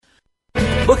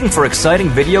Looking for exciting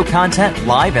video content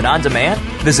live and on demand?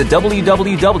 Visit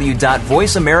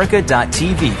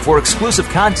www.voiceamerica.tv for exclusive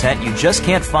content you just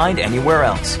can't find anywhere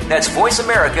else. That's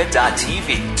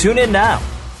voiceamerica.tv. Tune in now.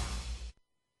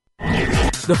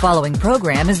 The following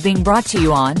program is being brought to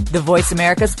you on the Voice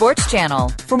America Sports Channel.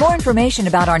 For more information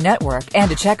about our network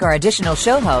and to check our additional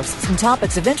show hosts and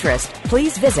topics of interest,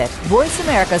 please visit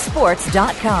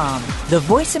voiceamericasports.com. The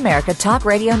Voice America Talk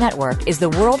Radio Network is the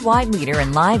worldwide leader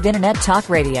in live Internet talk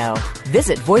radio.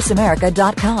 Visit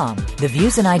voiceamerica.com. The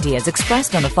views and ideas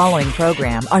expressed on the following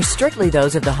program are strictly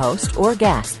those of the host or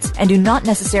guests and do not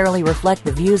necessarily reflect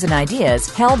the views and ideas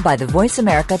held by the Voice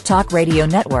America Talk Radio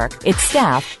Network, its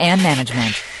staff, and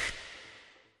management.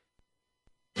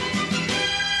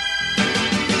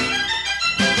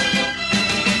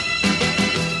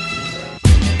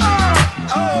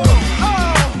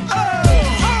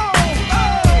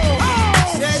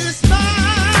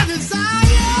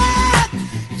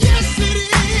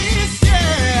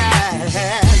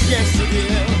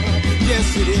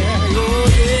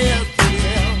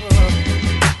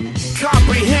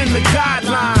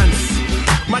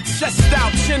 Chest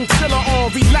out, chinchilla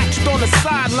on, relaxed on the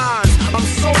sidelines. I'm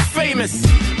so famous,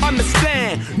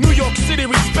 understand. New York City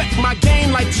respect my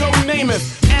game like Joe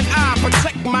Namath, and I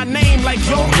protect my name like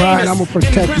Joe Amos. All right, I'm gonna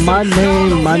protect my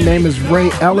name. My name is Ray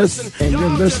Ellis, and you're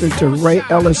listening to Ray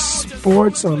Ellis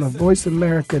Sports on the Voice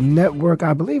America Network.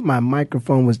 I believe my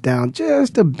microphone was down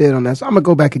just a bit on that, so I'm gonna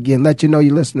go back again, let you know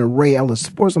you listen to Ray Ellis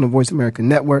Sports on the Voice America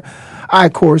Network. I,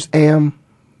 of course, am.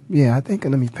 Yeah, I think,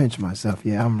 let me pinch myself.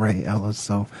 Yeah, I'm Ray Ellis,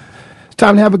 so it's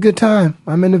time to have a good time.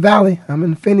 I'm in the Valley. I'm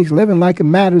in Phoenix. Living like it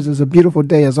matters. It's a beautiful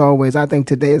day as always. I think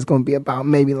today is going to be about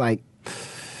maybe like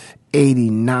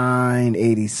 89,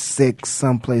 86,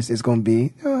 someplace it's going to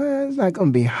be. It's not going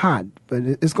to be hot, but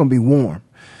it's going to be warm.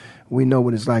 We know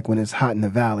what it's like when it's hot in the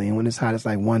Valley, and when it's hot, it's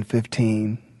like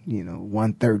 115,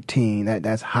 113.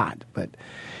 That's hot, but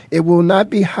it will not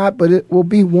be hot, but it will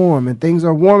be warm, and things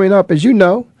are warming up, as you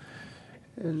know.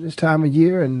 This time of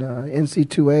year and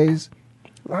NC2As,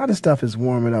 a lot of stuff is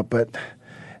warming up, but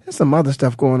there's some other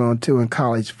stuff going on too in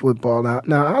college football.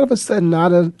 Now all of a sudden,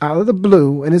 out of the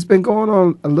blue, and it's been going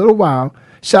on a little while.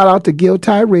 Shout out to Gil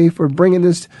Tyree for bringing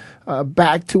this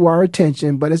back to our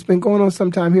attention, but it's been going on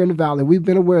sometime here in the Valley. We've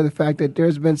been aware of the fact that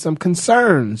there's been some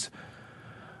concerns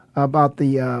about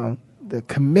the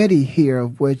committee here,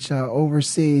 of which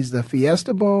oversees the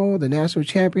Fiesta Bowl, the National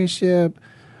Championship.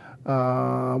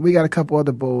 We got a couple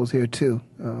other bowls here too.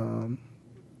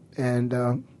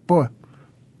 Boy,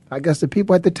 I guess the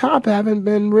people at the top haven't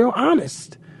been real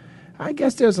honest. I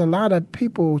guess there's a lot of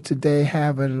people today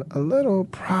having a little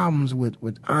problems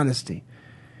with honesty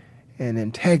and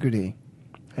integrity.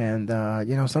 And,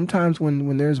 sometimes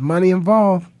when there's money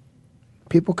involved,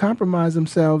 people compromise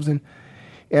themselves. And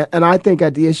I think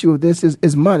that the issue of this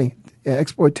is money,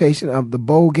 exploitation of the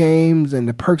bowl games and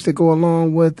the perks that go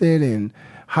along with it, and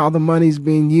how the money's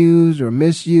being used or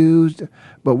misused.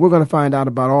 But we're going to find out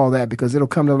about all that, because it'll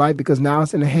come to light, because now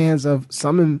it's in the hands of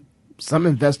some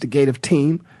investigative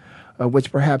team, which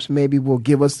perhaps maybe will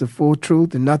give us the full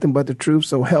truth and nothing but the truth.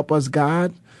 So help us,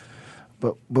 God.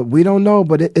 But we don't know.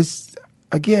 But it's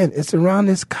around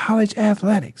this college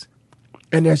athletics.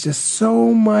 And there's just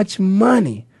so much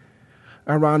money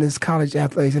around this college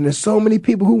athletics. And there's so many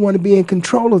people who want to be in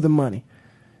control of the money.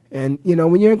 And,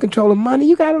 when you're in control of money,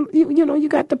 you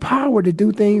got the power to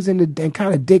do things and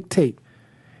kind of dictate.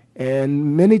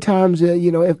 And many times,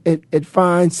 it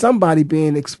finds somebody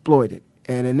being exploited.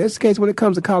 And in this case, when it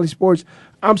comes to college sports,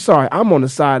 I'm sorry, I'm on the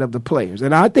side of the players.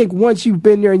 And I think once you've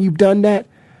been there and you've done that,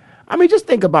 I mean, just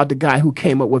think about the guy who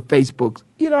came up with Facebook.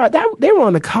 They were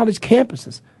on the college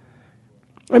campuses.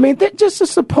 I mean, just to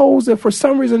suppose that for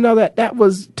some reason or another that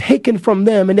was taken from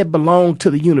them and it belonged to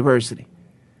the university.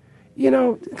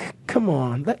 Come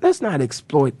on. Let's not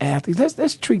exploit athletes.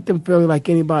 Let's treat them fairly like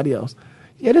anybody else.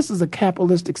 Yeah, this is a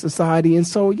capitalistic society, and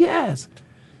so, yes,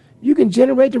 you can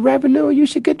generate the revenue, you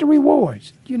should get the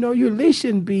rewards. You at least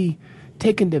shouldn't be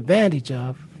taken advantage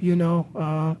of,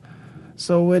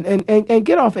 So, and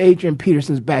get off Adrian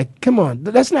Peterson's back. Come on,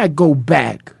 let's not go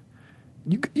back.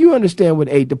 You understand what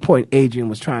the point Adrian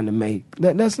was trying to make.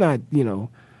 Let's not beat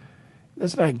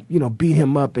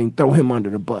him up and throw him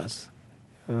under the bus.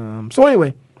 So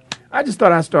anyway, I just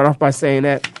thought I'd start off by saying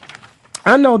that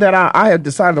I know that I had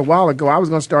decided a while ago I was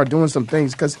going to start doing some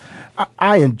things because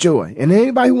I enjoy. And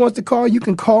anybody who wants to call, you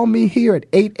can call me here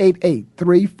at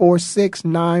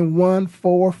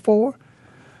 888-346-9144.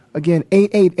 Again,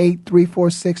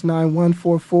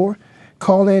 888-346-9144.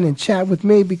 Call in and chat with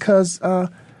me because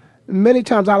many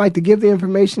times I like to give the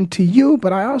information to you,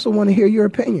 but I also want to hear your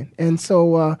opinion. And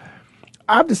so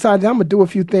I've decided I'm going to do a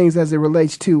few things as it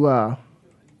relates to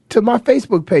my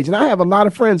Facebook page. And I have a lot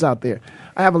of friends out there.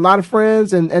 I have a lot of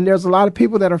friends, and there's a lot of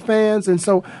people that are fans. And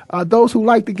so those who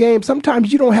like the game,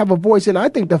 sometimes you don't have a voice. And I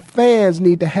think the fans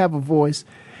need to have a voice.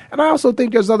 And I also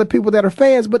think there's other people that are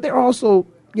fans, but they're also,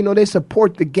 they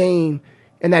support the game,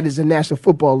 and that is the National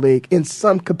Football League in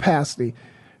some capacity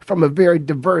from a very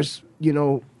diverse,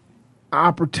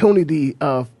 opportunity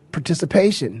of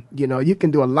participation. You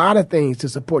can do a lot of things to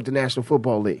support the National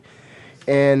Football League.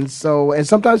 And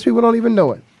sometimes people don't even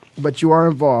know it, but you are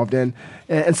involved. And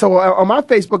so on my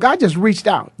Facebook, I just reached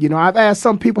out. I've asked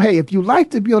some people, hey, if you'd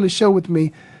like to be on the show with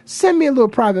me, send me a little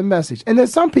private message. And then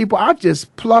some people I've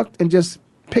just plucked and just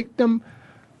picked them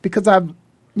because I've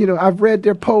read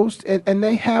their posts and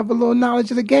they have a little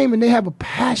knowledge of the game and they have a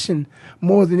passion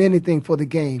more than anything for the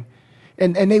game.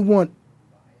 And they want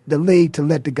the league to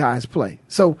let the guys play.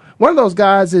 So one of those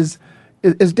guys is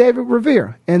David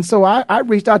Revere. And so I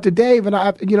reached out to Dave, and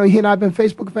he and I have been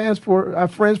Facebook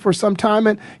friends for some time.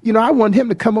 And, I want him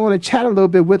to come on and chat a little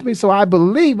bit with me. So I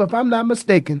believe, if I'm not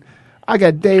mistaken, I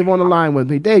got Dave on the line with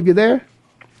me. Dave, you there?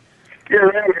 Yeah,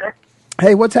 I'm here.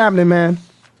 Hey, what's happening, man?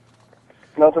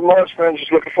 Nothing much, man.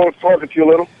 Just looking forward to talking to you a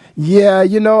little. Yeah,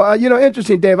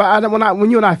 interesting, Dave.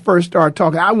 When you and I first started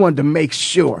talking, I wanted to make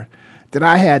sure that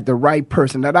I had the right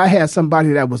person, that I had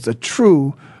somebody that was a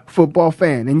true football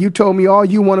fan. And you told me all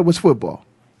you wanted was football.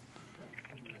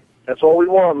 That's all we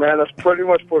want, man. That's pretty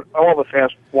much what all the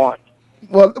fans want.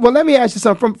 Well, let me ask you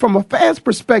something. From a fan's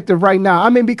perspective right now,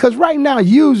 because right now,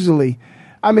 usually,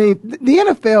 the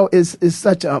NFL is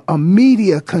such a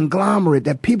media conglomerate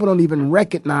that people don't even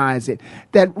recognize it.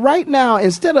 That right now,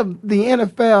 instead of the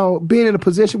NFL being in a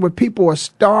position where people are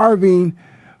starving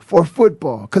for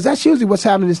football, because that's usually what's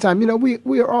happening this time.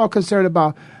 We are all concerned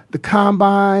about the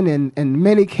combine and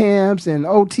mini camps and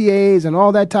OTAs and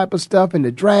all that type of stuff and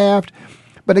the draft.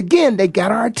 But again, they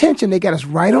got our attention. They got us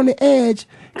right on the edge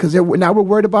because now we're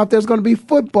worried about if there's going to be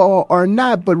football or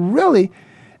not. But really,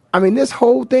 this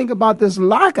whole thing about this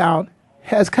lockout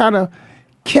has kind of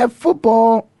kept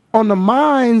football on the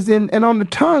minds and on the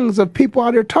tongues of people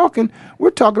out there talking.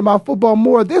 We're talking about football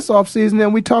more this offseason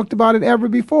than we talked about it ever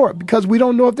before because we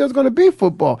don't know if there's going to be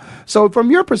football. So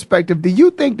from your perspective, do you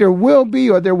think there will be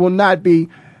or there will not be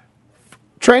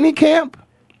training camp,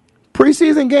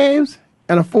 preseason games,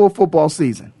 and a full football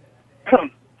season?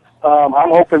 I'm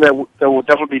hoping that there will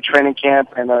definitely be training camp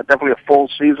and definitely a full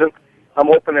season. I'm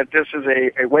hoping that this is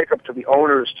a wake-up to the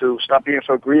owners to stop being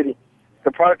so greedy.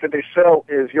 The product that they sell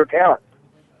is your talent.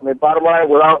 Bottom line,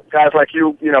 without guys like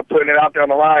you, putting it out there on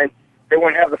the line, they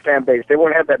wouldn't have the fan base. They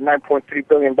wouldn't have that $9.3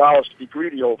 billion to be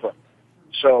greedy over.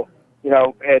 So,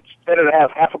 it's better to have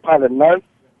half a pint than none.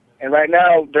 And right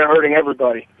now, they're hurting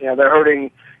everybody. They're hurting,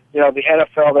 the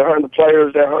NFL. They're hurting the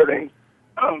players. They're hurting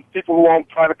people who own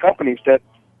private companies that,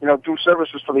 do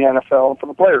services for the NFL and for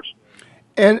the players.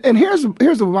 And here's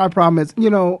what my problem is.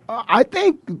 I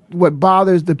think what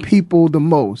bothers the people the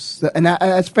most, and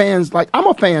as fans, I'm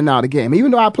a fan now of the game.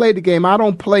 Even though I played the game, I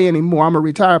don't play anymore. I'm a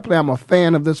retired player. I'm a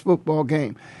fan of this football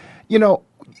game.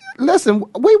 Listen,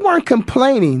 we weren't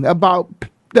complaining about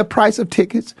the price of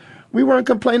tickets. We weren't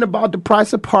complaining about the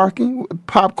price of parking,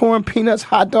 popcorn, peanuts,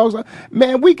 hot dogs.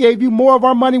 Man, we gave you more of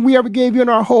our money we ever gave you in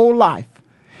our whole life.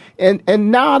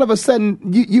 And now all of a sudden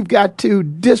you've got to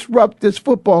disrupt this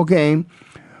football game.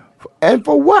 And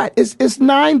for what? It's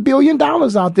 $9 billion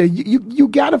out there. You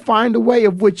got to find a way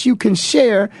of which you can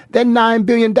share that $9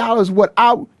 billion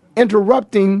without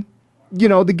interrupting,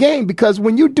 the game. Because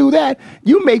when you do that,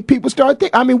 you make people start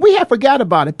thinking. We have forgot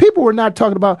about it. People were not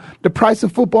talking about the price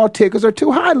of football tickets are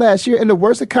too high last year in the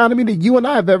worst economy that you and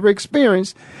I have ever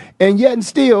experienced. And yet and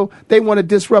still, they want to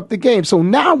disrupt the game. So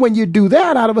now when you do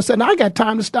that, all of a sudden, I got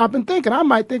time to stop and think. And I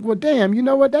might think, well, damn, you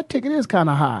know what? That ticket is kind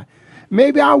of high.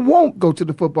 Maybe I won't go to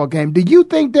the football game. Do you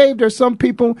think, Dave, there's some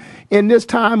people in this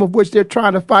time of which they're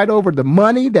trying to fight over the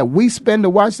money that we spend to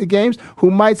watch the games who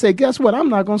might say, guess what, I'm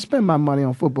not going to spend my money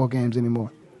on football games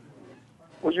anymore?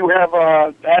 Well, you have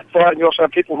that thought, and you also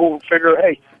have people who figure,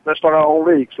 hey, let's start our own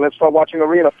leagues. Let's start watching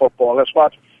arena football. Let's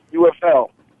watch UFL.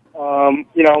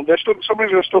 There's still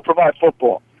somebody's going to still provide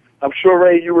football. I'm sure,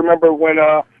 Ray, you remember when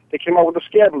they came out with the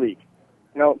Scab League.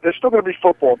 There's still going to be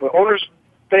football. The owners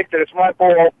think that it's my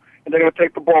ball, and they're going to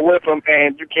take the ball with them,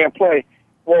 and you can't play.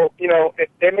 Well,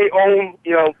 they may own,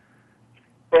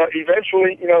 but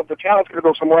eventually, the talent's going to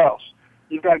go somewhere else.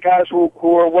 You've got guys who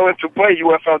are willing to play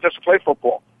UFL just to play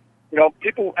football.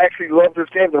 People actually love this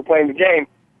game. They're playing the game,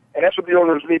 and that's what the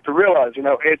owners need to realize.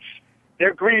 It's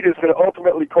their greed is going to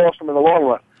ultimately cost them in the long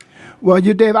run. Well,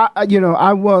 Dave,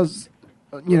 I was,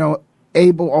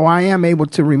 I am able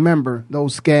to remember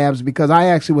those scabs because I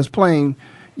actually was playing,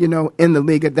 in the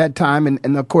league at that time.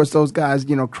 And of course, those guys,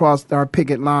 crossed our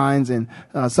picket lines, and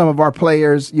some of our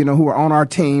players, who were on our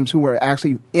teams, who were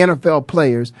actually NFL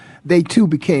players, they too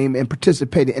became and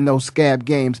participated in those scab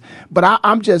games. But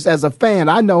I'm just, as a fan,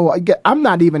 I know I'm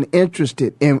not even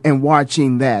interested in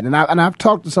watching that. And I've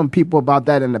talked to some people about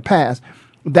that in the past.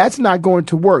 That's not going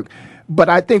to work. But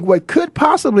I think what could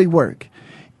possibly work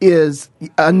is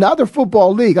another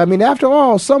football league. I mean, after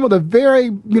all, some of the very,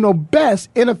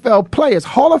 best NFL players,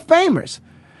 Hall of Famers,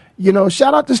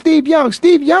 shout out to Steve Young.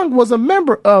 Steve Young was a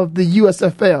member of the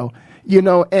USFL,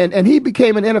 and he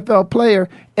became an NFL player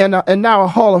and now a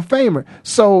Hall of Famer.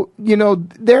 So,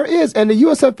 there is, and the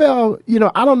USFL,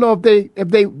 I don't know if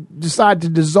they decide to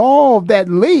dissolve that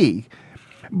league,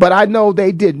 but I know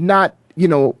they did not,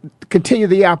 continue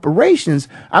the operations.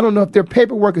 I don't know if their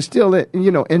paperwork is still,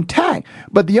 intact.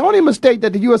 But the only mistake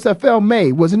that the USFL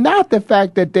made was not the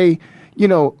fact that they,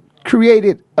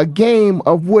 created a game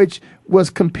of which was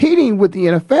competing with the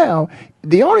NFL.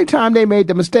 The only time they made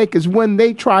the mistake is when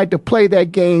they tried to play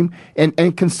that game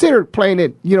and considered playing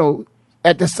it,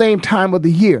 at the same time of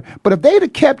the year. But if they'd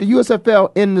have kept the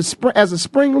USFL in the spring as a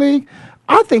spring league,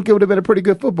 I think it would have been a pretty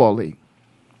good football league.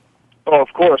 Oh,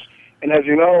 of course. And as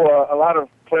you know, a lot of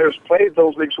players played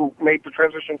those leagues who made the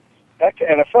transition back to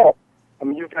NFL. I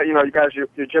mean, you've got, you guys, your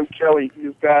Jim Kelly,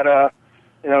 you've got,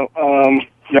 Heisman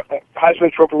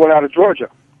Trophy winner out of Georgia,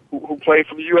 who played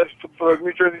for the U.S. for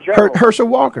New Jersey Generals. Herschel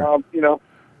Walker. You've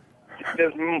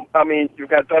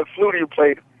got Doug Flutie who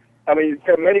played. I mean, you've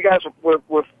got many guys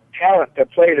with talent that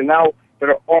played and now that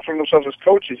are offering themselves as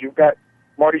coaches. You've got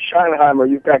Marty Schottenheimer,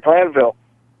 you've got Glanville.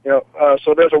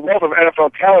 So there's a wealth of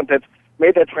NFL talent that's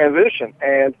made that transition,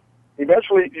 and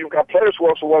eventually you've got players who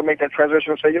also want to make that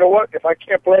transition and say, you know what, if I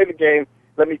can't play the game,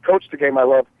 let me coach the game I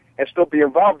love and still be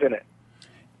involved in it.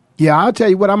 Yeah, I'll tell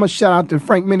you what, I'm going to shout out to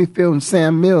Frank Minifield and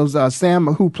Sam Mills. Sam,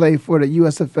 who played for the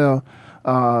USFL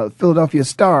Philadelphia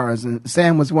Stars, and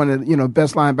Sam was one of the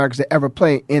best linebackers to ever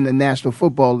play in the National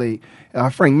Football League.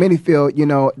 Frank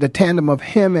Minifield, the tandem of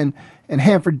him and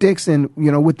Hanford Dixon,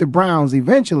 with the Browns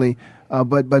eventually,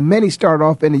 but many start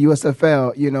off in the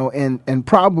USFL, and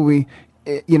probably,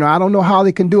 I don't know how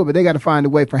they can do it, but they got to find a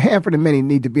way. For Hanford and many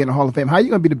need to be in the Hall of Fame. How are you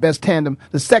going to be the best tandem,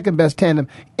 the second best tandem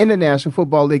in the National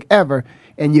Football League ever,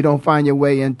 and you don't find your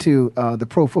way into the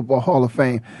Pro Football Hall of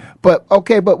Fame? But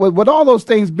with all those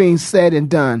things being said and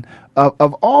done,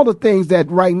 of all the things that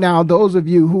right now, those of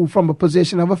you who from a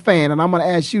position of a fan, and I'm going to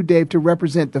ask you, Dave, to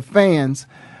represent the fans,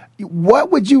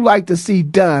 what would you like to see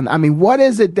done? I mean, what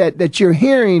is it that you're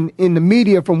hearing in the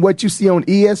media from what you see on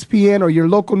ESPN or your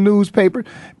local newspaper?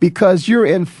 Because you're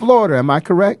in Florida, am I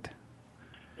correct?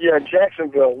 Yeah,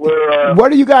 Jacksonville.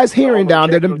 What are you guys hearing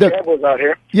down there? The Jaguars out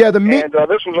here. Yeah, and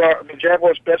this was the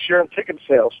Jaguars' best year in ticket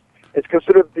sales. It's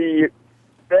considered the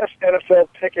best NFL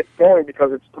ticket going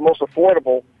because it's the most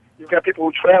affordable. You've got people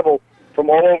who travel from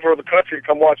all over the country to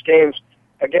come watch games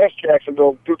against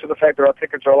Jacksonville due to the fact that our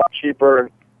tickets are a lot cheaper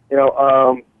and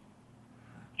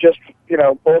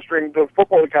bolstering the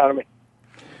football economy.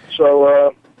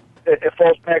 So it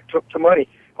falls back to money.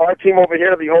 Our team over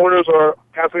here, the owners are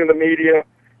constantly in the media.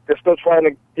 They're still trying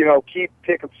to, keep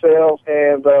ticket sales,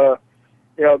 and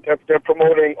they're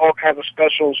promoting all kinds of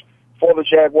specials for the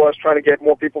Jaguars, trying to get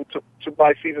more people to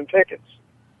buy season tickets.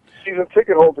 Season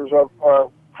ticket holders are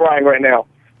crying right now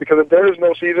because if there is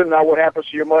no season, now what happens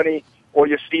to your money or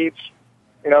your seats?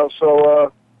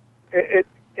 So it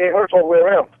hurts all the way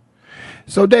around.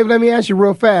 So, Dave, let me ask you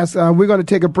real fast. We're going to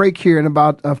take a break here in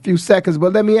about a few seconds,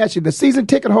 but let me ask you, the season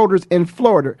ticket holders in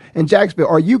Florida, in Jacksonville,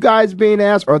 are you guys being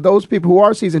asked, or those people who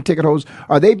are season ticket holders,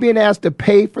 are they being asked to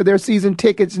pay for their season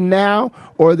tickets now,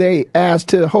 or are they asked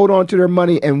to hold on to their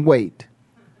money and wait?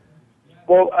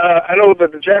 Well, I know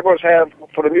that the Jaguars have,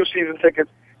 for the new season tickets,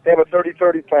 they have a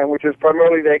 30-30 plan, which is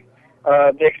primarily they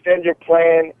extend your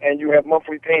plan and you have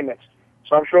monthly payments.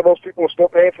 So I'm sure those people are still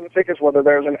paying for the tickets, whether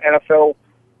there's an NFL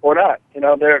or not.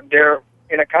 They're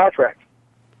in a contract.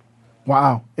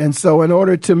 Wow. And so in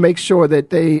order to make sure that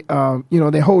they,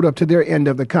 they hold up to their end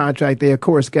of the contract, they, of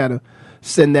course, got to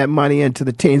send that money into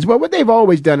the teams. But what they've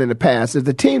always done in the past is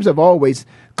the teams have always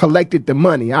collected the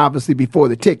money, obviously, before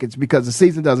the tickets, because the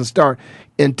season doesn't start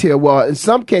until, well, in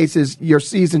some cases, your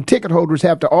season ticket holders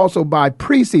have to also buy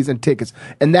preseason tickets,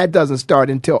 and that doesn't start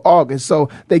until August. So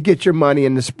they get your money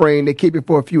in the spring. They keep it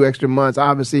for a few extra months.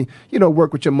 Obviously,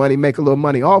 work with your money, make a little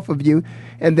money off of you.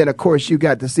 And then, of course, you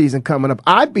got the season coming up.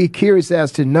 I'd be curious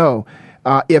as to know,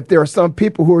 If there are some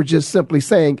people who are just simply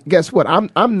saying, guess what,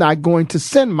 I'm not going to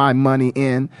send my money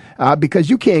in because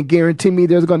you can't guarantee me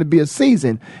there's going to be a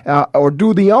season. Or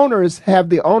do the owners have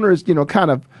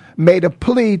kind of made a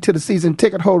plea to the season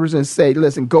ticket holders and say,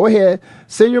 listen, go ahead,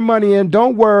 send your money in,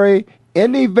 don't worry.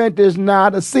 In the event there's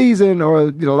not a season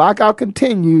or the lockout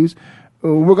continues,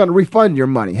 we're going to refund your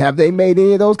money. Have they made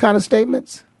any of those kind of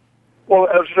statements? Well,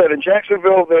 as I said, in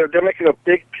Jacksonville, they're making a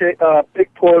big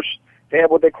push. They have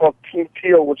what they call Team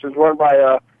Teal, which is run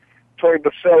by Tony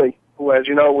Baselli, who, as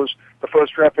you know, was the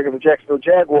first draft pick of the Jacksonville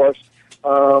Jaguars.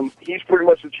 He's pretty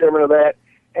much the chairman of that.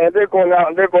 And they're going out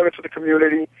and they're going into the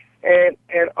community. And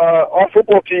our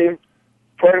football team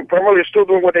primarily is still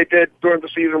doing what they did during the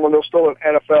season when they were still in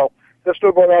NFL. They're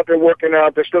still going out there working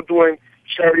out. They're still doing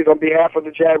charities on behalf of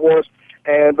the Jaguars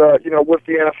and, with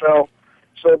the NFL.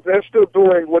 So they're still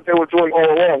doing what they were doing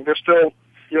all along. They're still,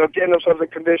 getting themselves in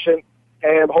condition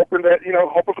and hoping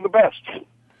for the best.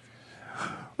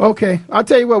 Okay. I'll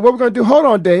tell you what we're going to do. Hold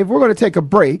on, Dave. We're going to take a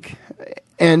break.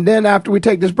 And then after we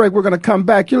take this break, we're going to come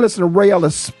back. You're listening to Ray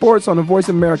Ellis Sports on the Voice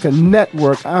America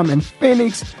Network. I'm in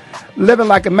Phoenix, living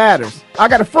like it matters. I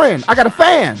got a friend. I got a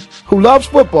fan who loves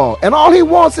football, and all he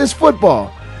wants is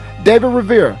football. David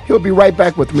Rivera. He'll be right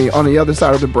back with me on the other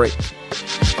side of the break.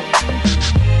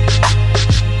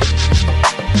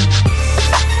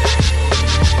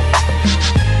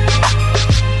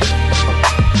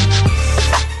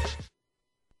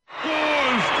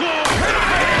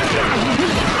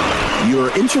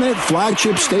 Your internet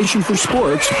flagship station for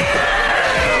sports.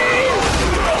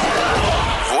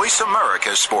 Voice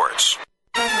America Sports.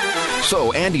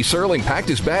 So Andy Serling packed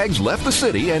his bags, left the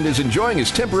city, and is enjoying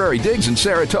his temporary digs in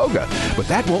Saratoga. But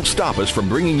that won't stop us from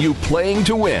bringing you Playing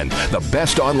to Win, the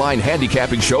best online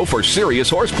handicapping show for serious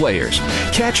horse players.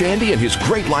 Catch Andy and his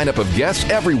great lineup of guests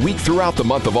every week throughout the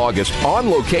month of August on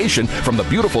location from the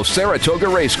beautiful Saratoga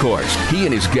Racecourse. He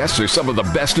and his guests are some of the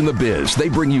best in the biz. They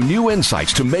bring you new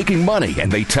insights to making money, and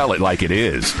they tell it like it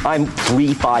is. I'm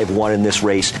 3-5-1 in this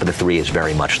race, but the 3 is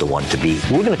very much the one to beat.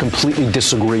 We're going to completely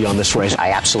disagree on this race.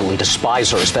 I absolutely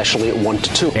despise her, especially at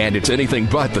 1-2. And it's anything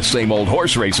but the same old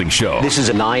horse racing show. This is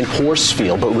a 9-horse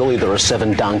field, but really there are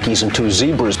 7 donkeys and 2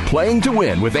 zebras. Playing to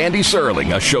Win with Andy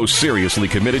Serling, a show seriously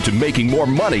committed to making more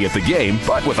money at the game,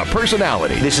 but with a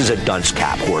personality. This is a dunce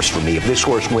cap horse for me. If this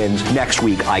horse wins, next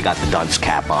week I got the dunce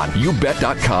cap on.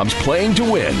 YouBet.com's Playing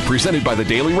to Win, presented by the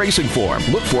Daily Racing Form.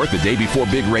 Look for it the day before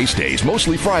big race days,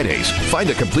 mostly Fridays. Find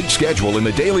a complete schedule in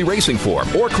the Daily Racing Form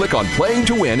or click on Playing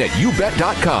to Win at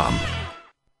YouBet.com.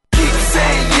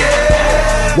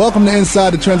 Welcome to Inside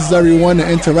the Trenches, everyone, the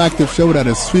interactive show that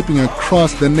is sweeping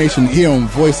across the nation here on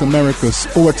Voice America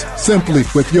Sports, simply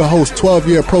with your host,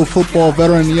 12-year pro football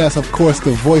veteran, yes, of course,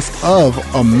 the voice of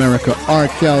America,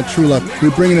 R.Cal Trulove.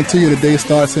 We're bringing it to you today,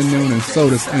 starts at noon, and so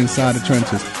does Inside the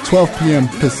Trenches, 12 p.m.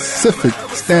 Pacific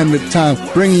Standard Time,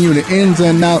 bringing you the ins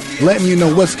and outs, letting you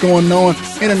know what's going on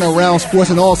in and around sports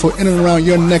and also in and around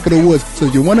your neck of the woods. So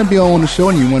if you want to be on the show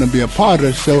and you want to be a part of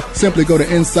the show, simply go to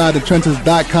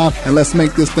InsideTheTrenches.com and let's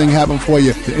make this thing happen for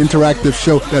you. The interactive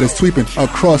show that is sweeping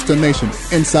across the nation.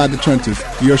 Inside the Trenches,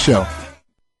 your show.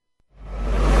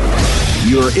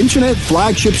 Your internet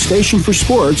flagship station for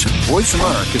sports, Voice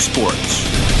America Sports.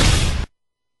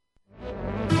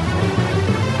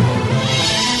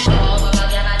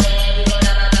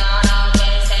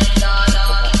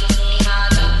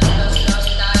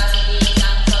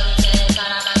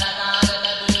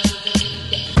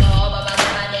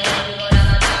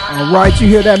 All right, you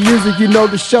hear that music, you know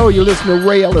the show. You're listening to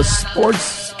Ray Ellis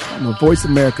Sports on the Voice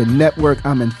America Network.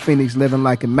 I'm in Phoenix, living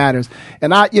like it matters.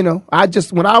 And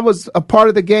when I was a part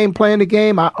of the game, playing the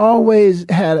game, I always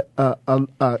had a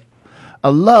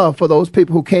love for those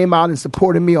people who came out and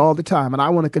supported me all the time. And I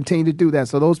want to continue to do that.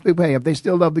 So those people, hey, if they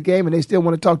still love the game and they still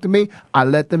want to talk to me, I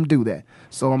let them do that.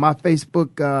 So on my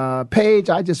Facebook page,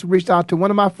 I just reached out to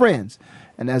one of my friends.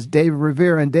 And that's David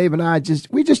Rivera, and Dave and I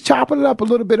we just chopping it up a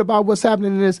little bit about what's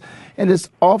happening in this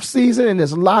off season and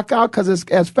this lockout, because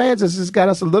as fans, it's just got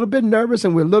us a little bit nervous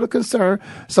and we're a little concerned.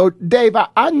 So Dave,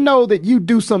 I know that you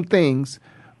do some things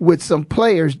with some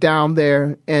players down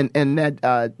there in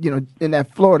that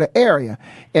Florida area,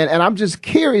 and I'm just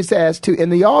curious as to,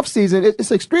 in the off season,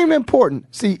 it's extremely important.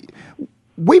 See,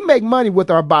 we make money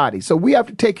with our bodies, so we have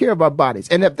to take care of our bodies.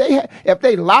 And if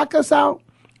they lock us out,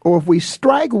 or if we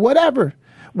strike, whatever,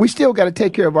 we still got to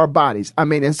take care of our bodies. I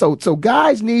mean, and so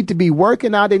guys need to be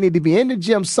working out. They need to be in the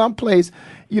gym someplace,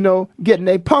 getting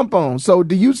their pump on. So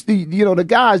do you see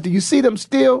them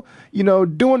still,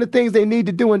 doing the things they need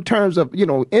to do in terms of,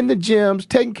 in the gyms,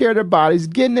 taking care of their bodies,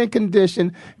 getting in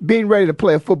condition, being ready to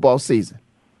play a football season?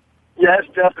 Yeah,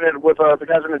 it's definite with the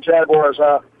guys in the Jaguars.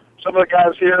 some of the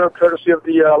guys here, courtesy of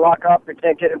the lockup, they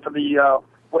can't get into the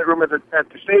weight room at the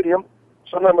stadium.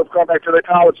 Some of them have gone back to their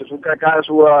colleges. We've got guys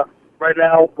who are right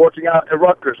now working out at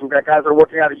Rutgers. We've got guys that are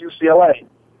working out at UCLA.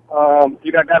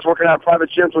 You got guys working out in private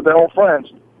gyms with their own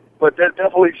friends. But they're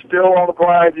definitely still on the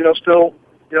grind, still,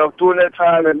 doing their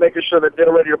time and making sure that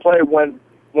they're ready to play when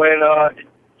the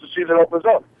season opens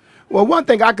up. Well, one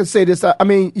thing I could say this,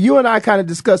 you and I kind of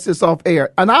discussed this off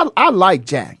air, and I like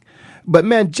Jack. But,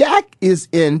 man, Jack is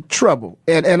in trouble.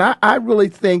 And I really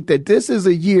think that this is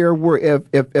a year where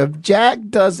if Jack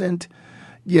doesn't,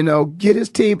 get his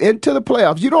team into the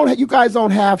playoffs, you guys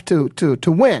don't have to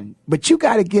win, but you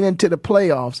got to get into the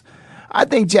playoffs. I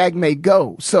think Jack may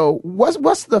go. So what's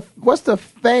the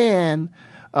fan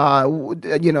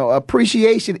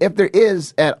appreciation, if there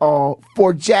is at all,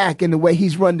 for Jack and the way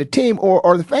he's run the team,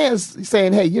 or the fans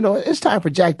saying, hey, it's time for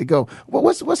Jack to go? Well,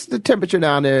 what's the temperature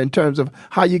down there in terms of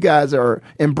how you guys are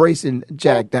embracing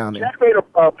Jack down there? Jack made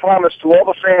a promise to all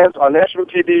the fans on national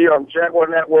TV, on Jaguar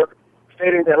Network,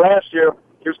 stating that last year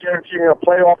he was guaranteeing a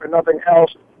playoff and nothing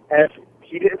else, and if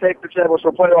he didn't take the Jaguars to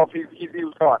a playoff, he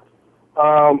was gone.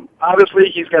 Obviously,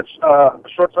 he's got a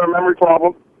short-term memory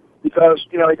problem, because,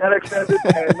 he got extended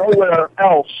and nowhere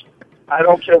else. I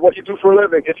don't care what you do for a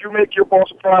living. If you make your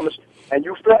boss a promise and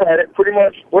you fail at it, pretty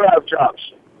much we're out of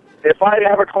jobs. If I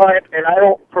have a client and I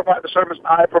don't provide the service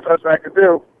I profess I can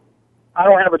do, I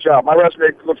don't have a job. My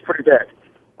resume looks pretty bad.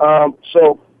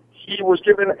 So he was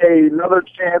given another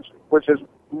chance, which is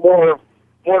more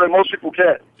than most people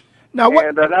get. Now,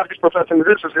 now he's professing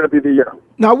this is going to be the year.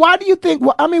 Now, why do you think?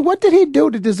 What did he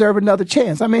do to deserve another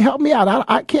chance? Help me out.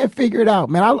 I can't figure it out,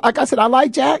 man. Like I said, I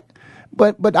like Jack,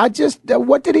 but I just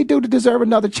what did he do to deserve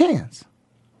another chance?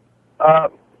 I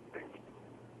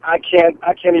can't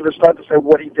even start to say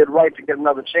what he did right to get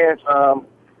another chance.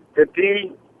 The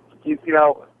D, is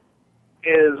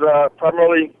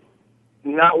primarily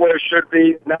not where it should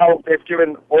be. Now they've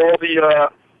given all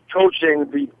the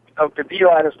coaching of the D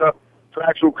line and stuff to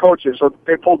actual coaches, so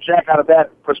they pulled Jack out of that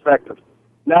perspective.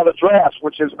 Now the draft,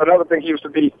 which is another thing he used to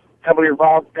be heavily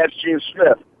involved, that's Gene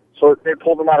Smith, so they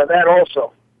pulled him out of that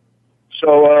also.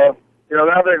 So,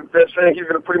 now they're saying he's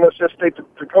going to pretty much just stay to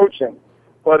coaching.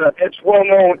 But it's well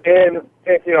known in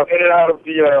and out of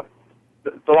the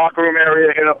locker room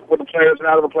area, with the players and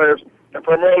out of the players, and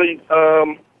primarily,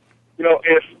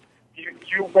 if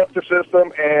you buck the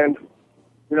system and,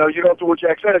 you don't do what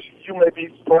Jack says, you may be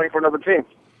playing for another team.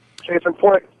 Case in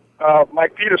point,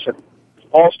 Mike Peterson,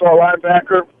 all-star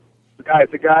linebacker. The guy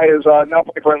is now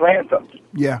playing for Atlanta.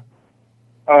 Yeah.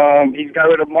 He's got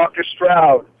rid of Marcus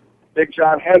Stroud, Big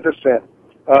John Henderson,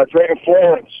 Drayton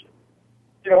Florence.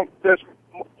 There's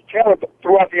talent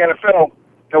throughout the NFL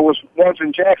that was once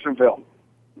in Jacksonville.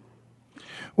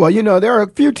 Well, there are a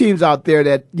few teams out there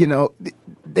that,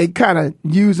 they kind of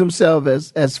use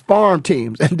themselves as farm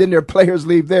teams, and then their players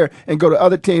leave there and go to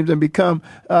other teams and become,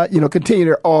 continue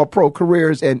their all-pro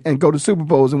careers and go to Super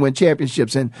Bowls and win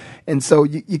championships. And so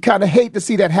you kind of hate to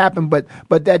see that happen, but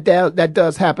that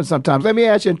does happen sometimes. Let me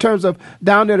ask you, in terms of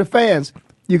down there, the fans,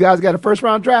 you guys got a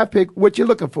first-round draft pick. What you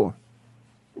looking for?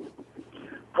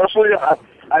 Personally,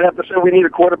 I'd have to say we need a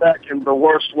quarterback in the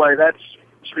worst way. That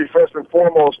should be first and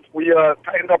foremost. We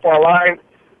tightened up our line,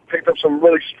 picked up some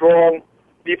really strong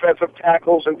defensive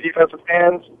tackles and defensive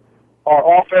ends.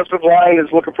 Our offensive line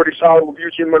is looking pretty solid with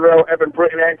Eugene Monroe, Evan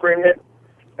Britton anchoring it.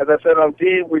 As I said, on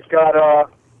D, we've got a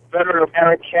veteran of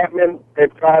Aaron Campman.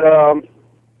 They've got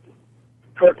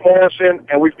Kirk Morrison,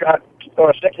 and we've got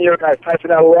second-year guys,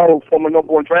 Tyson Alvarado, former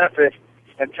number one draft pick,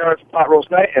 and Terrence Pot-Rose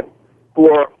Knighton,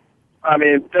 who are,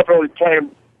 definitely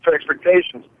playing to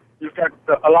expectations. You've got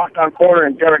a lockdown corner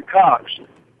in Derek Cox.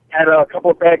 Had a couple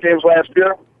of bad games last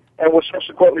year and was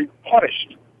subsequently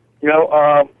punished,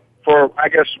 for, I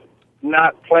guess,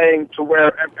 not playing to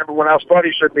where everyone else thought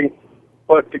he should be.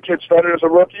 But the kid started as a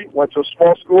rookie, went to a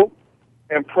small school,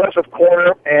 impressive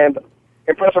corner, and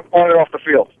impressive on and off the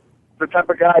field. The type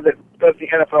of guy that does the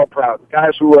NFL proud.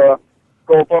 Guys who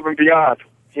go above and beyond,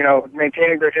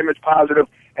 maintaining their image positive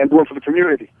and doing for the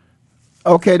community.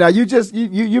 Okay, now you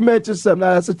mentioned something.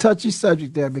 Now that's a touchy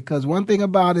subject there, because one thing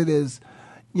about it is,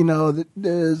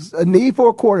 there's a need for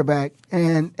a quarterback,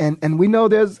 and we know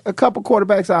there's a couple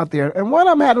quarterbacks out there, and one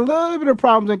of them had a little bit of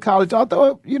problems in college,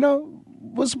 although,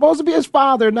 was supposed to be his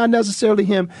father, not necessarily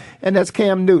him, and that's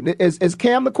Cam Newton. Is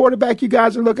Cam the quarterback you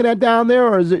guys are looking at down there,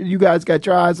 or is it you guys got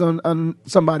your eyes on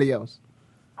somebody else?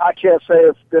 I can't say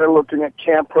if they're looking at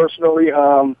Cam personally.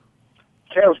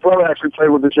 Cam's brother actually played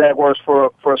with the Jaguars for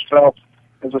a spell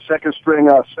as a second-string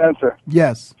center.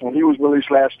 Yes. And he was released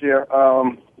last year.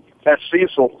 That's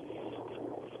Cecil.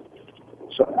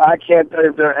 So I can't tell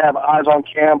you if they have eyes on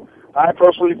Cam I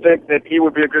personally think that he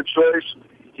would be a good choice.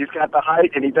 He's got the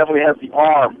height, and he definitely has the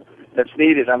arm that's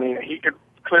needed. I mean, he could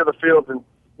clear the field and,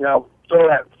 throw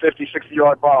that 50,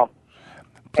 60-yard bomb.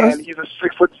 Plus, and he's a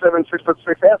 6'7",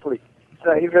 6'6" athlete.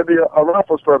 So he's going to be a run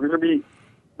for He's going to be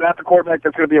not the quarterback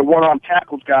that's going to be a one-arm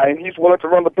tackles guy, and he's willing to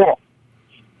run the ball.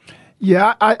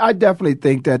 Yeah, I definitely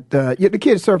think that the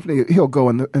kid certainly he'll go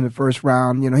in the first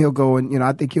round. He'll go and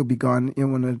I think he'll be gone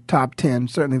in the top 10,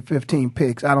 certainly 15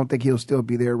 picks. I don't think he'll still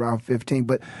be there around 15.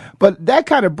 But that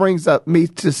kind of brings up me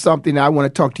to something I want to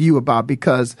talk to you about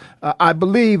because I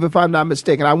believe, if I'm not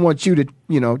mistaken, I want you to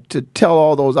to tell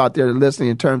all those out there listening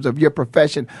in terms of your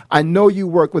profession. I know you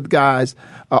work with guys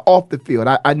off the field.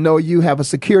 I know you have a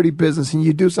security business and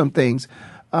you do some things.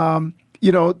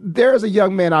 There's a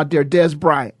young man out there, Des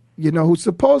Bryant, who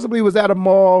supposedly was at a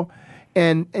mall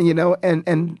and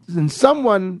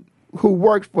someone who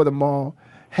worked for the mall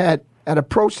had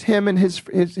approached him and his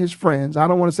friends. I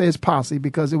don't want to say his posse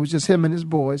because it was just him and his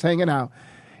boys hanging out.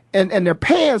 And their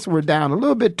pants were down a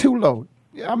little bit too low.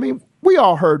 I mean, we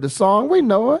all heard the song. We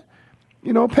know it.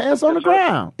 Pants on the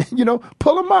ground.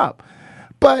 Pull them up.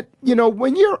 But,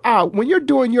 when you're out, when you're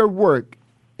doing your work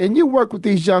and you work with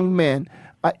these young men,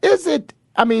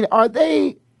 are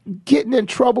they getting in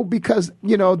trouble because,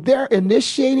 they're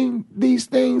initiating these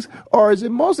things? Or is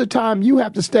it most of the time you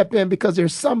have to step in because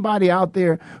there's somebody out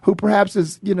there who perhaps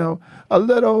is, a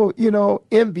little,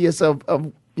 envious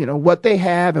of what they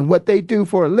have and what they do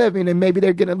for a living, and maybe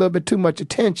they're getting a little bit too much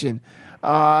attention?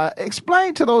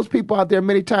 Explain to those people out there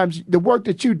many times the work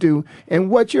that you do and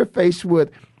what you're faced with,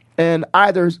 and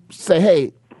either say,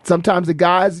 hey, sometimes the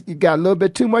guys, you got a little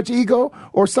bit too much ego,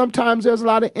 or sometimes there's a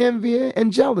lot of envy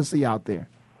and jealousy out there.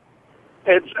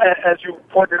 It's, as you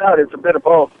pointed out, it's a bit of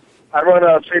both. I run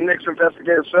St. Nick's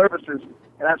Investigative Services,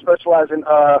 and I specialize in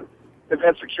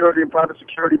event security and private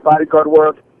security bodyguard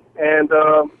work. And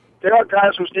there are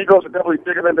guys whose egos are definitely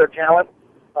bigger than their talent.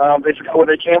 They forget where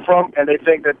they came from, and they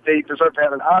think that they deserve to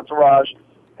have an entourage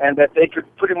and that they could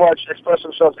pretty much express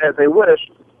themselves as they wish.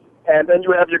 And then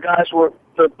you have your guys who are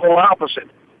the polar opposite,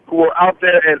 who are out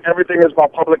there and everything is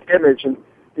about public image and,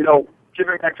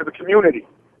 giving back to the community.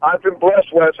 I've been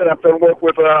blessed where I said I've done work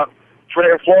with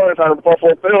Trey Florence out of the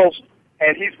Buffalo Bills,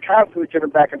 and he's constantly giving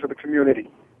back into the community.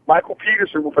 Michael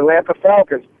Peterson with Atlanta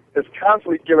Falcons is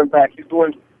constantly giving back. He's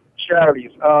doing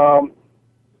charities.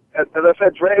 As I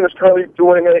said, Dre is currently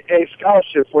doing a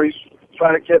scholarship where he's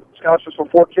trying to get scholarships for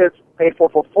 4 kids paid for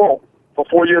full for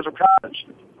 4 years of college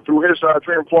through his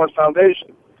Dre and Florence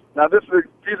Foundation. Now, these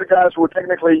are guys who are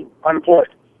technically unemployed,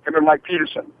 him and Mike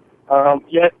Peterson.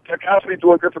 Yet they're constantly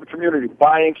doing good for the community,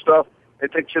 buying stuff. They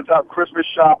take kids out Christmas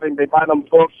shopping. They buy them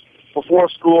books before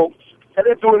school. And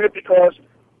they're doing it because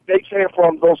they came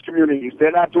from those communities.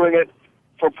 They're not doing it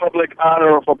for public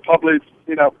honor or for public,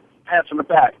 pats on the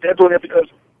back. They're doing it because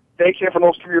they came from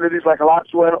those communities like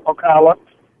Alachua and Ocala,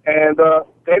 and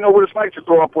they know what it's like to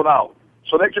grow up without.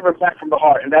 So they're giving back from the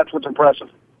heart, and that's what's impressive.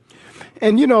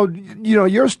 And,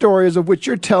 your stories of what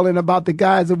you're telling about the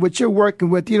guys of what you're working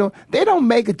with, they don't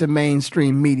make it to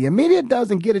mainstream media. Media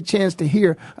doesn't get a chance to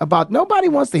hear about, nobody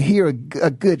wants to hear a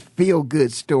good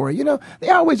feel-good story. They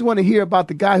always want to hear about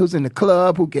the guy who's in the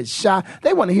club who gets shot.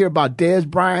 They want to hear about Des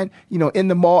Bryant, in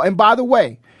the mall. And by the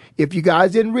way, if you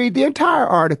guys didn't read the entire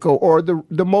article or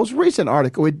the most recent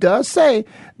article, it does say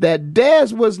that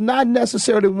Des was not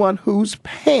necessarily one whose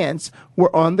pants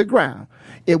were on the ground.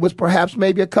 It was perhaps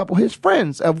maybe a couple of his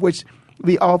friends, of which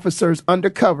the officers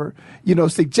undercover,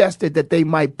 suggested that they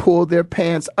might pull their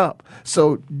pants up.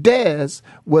 So Des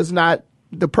was not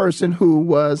the person who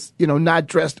was, not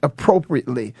dressed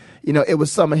appropriately. It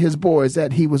was some of his boys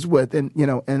that he was with,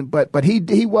 but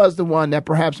he was the one that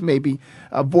perhaps maybe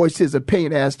voiced his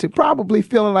opinion as to probably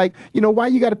feeling like, why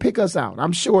you got to pick us out?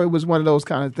 I'm sure it was one of those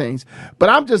kind of things. But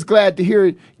I'm just glad to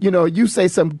hear, you say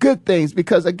some good things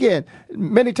because, again,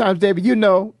 many times, David,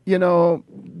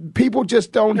 people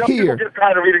just don't hear. People get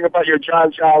tired of reading about your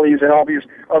John Jollies and all these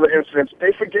other incidents.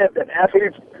 They forget that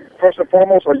athletes, first and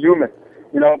foremost, are human.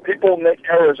 People make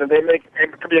errors, and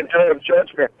it could be an error of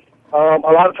judgment. A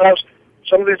lot of times,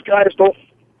 some of these guys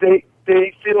they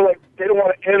feel like they don't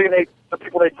want to alienate the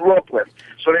people they grew up with.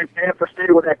 So they have to stay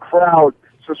with that crowd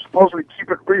to supposedly keep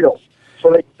it real.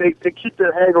 So they keep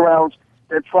their hang-arounds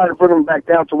and try to bring them back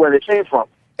down to where they came from.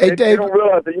 Hey, they don't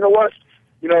realize that,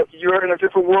 you're in a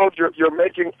different world, you're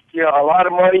making, a lot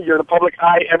of money, you're in the public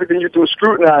eye, everything you do is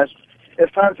scrutinized.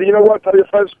 It's time to, tell your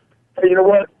friends, hey,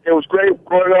 it was great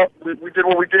growing up. We did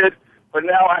what we did, but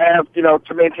now I have,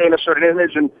 to maintain a certain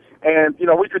image, and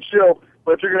we could chill.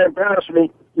 But if you're going to embarrass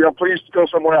me, please go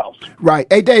somewhere else. Right.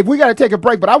 Hey, Dave, we got to take a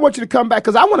break, but I want you to come back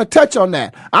because I want to touch on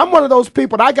that. I'm one of those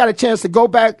people that I got a chance to go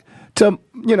back to,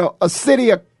 a city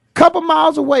a couple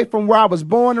miles away from where I was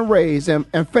born and raised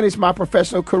and finished my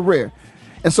professional career.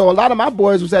 And so a lot of my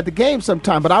boys was at the game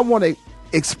sometime, but I want to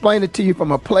explain it to you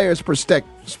from a player's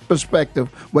perspective,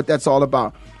 what that's all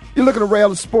about. You're looking at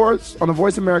Rail Sports on the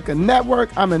Voice America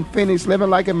Network. I'm in Phoenix, living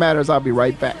like it matters. I'll be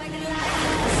right back.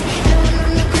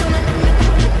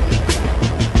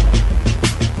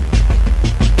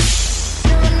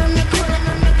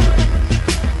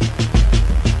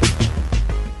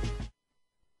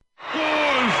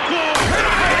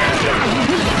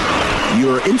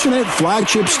 Your internet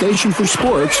flagship station for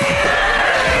sports.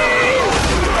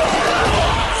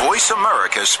 Voice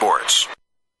America Sports.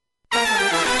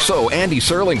 So Andy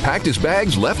Serling packed his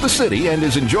bags, left the city, and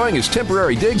is enjoying his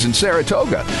temporary digs in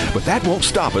Saratoga. But that won't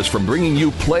stop us from bringing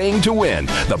you Playing to Win,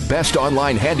 the best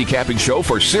online handicapping show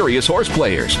for serious horse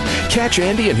players. Catch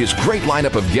Andy and his great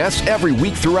lineup of guests every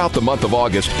week throughout the month of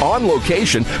August on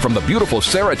location from the beautiful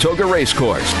Saratoga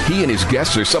Racecourse. He and his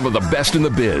guests are some of the best in the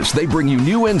biz. They bring you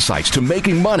new insights to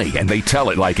making money, and they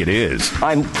tell it like it is.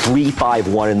 I'm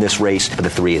 3-5-1 in this race, but the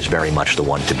 3 is very much the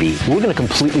one to beat. We're going to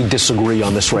completely disagree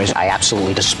on this race. I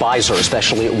absolutely despise her,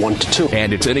 especially at 1-2.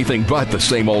 And it's anything but the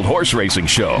same old horse racing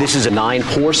show. This is a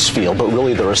 9-horse field, but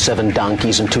really there are 7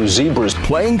 donkeys and 2 zebras.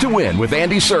 Playing to Win with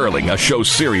Andy Serling, a show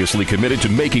seriously committed to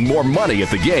making more money at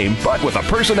the game, but with a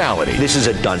personality. This is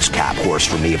a dunce cap horse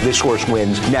for me. If this horse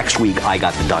wins, next week I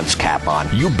got the dunce cap on.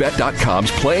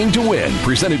 YouBet.com's Playing to Win,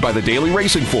 presented by the Daily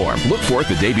Racing Form. Look for it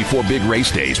the day before big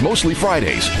race days, mostly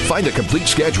Fridays. Find a complete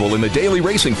schedule in the Daily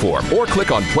Racing Form or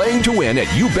click on Playing to Win at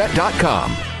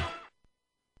YouBet.com.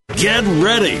 Get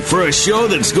ready for a show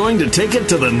that's going to take it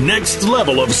to the next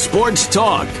level of sports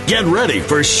talk. Get ready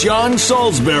for Sean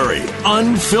Salisbury,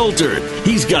 Unfiltered.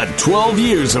 He's got 12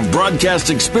 years of broadcast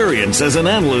experience as an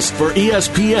analyst for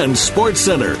ESPN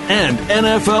SportsCenter and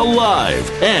NFL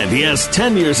Live. And he has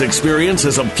 10 years experience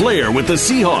as a player with the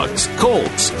Seahawks,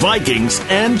 Colts, Vikings,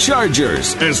 and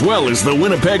Chargers, as well as the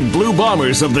Winnipeg Blue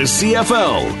Bombers of the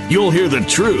CFL. You'll hear the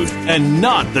truth and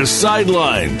not the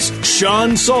sidelines.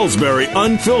 Sean Salisbury,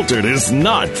 Unfiltered is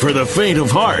not for the faint of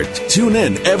heart. Tune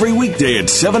in every weekday at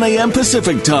 7 a.m.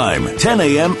 Pacific Time, 10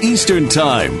 a.m. Eastern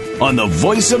Time on the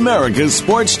Voice America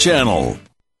Sports Channel.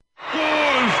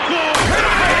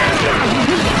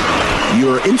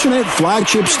 Your internet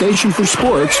flagship station for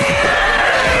sports.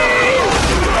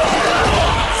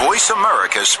 Voice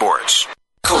America Sports.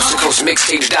 Coast to Coast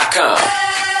Mixtapes.com.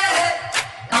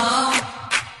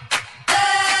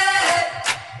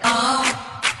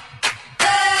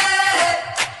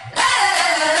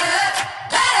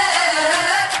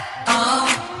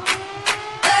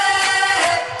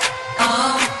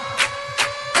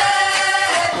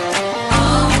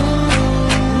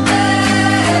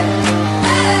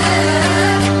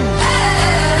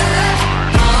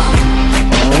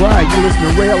 You listen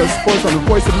to Rail Sports on the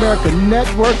Voice America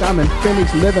Network. I'm in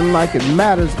Phoenix, living like it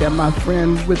matters. Got my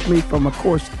friend with me from, of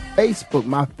course, Facebook,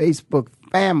 my Facebook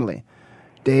family,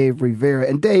 Dave Rivera.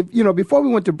 And Dave, before we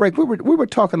went to break, we were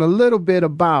talking a little bit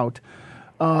about,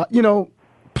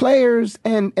 players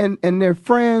and their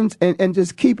friends and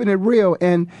just keeping it real.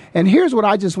 And here's what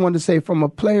I just wanted to say from a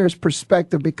player's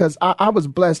perspective, because I was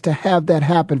blessed to have that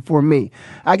happen for me.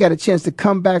 I got a chance to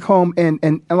come back home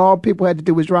and all people had to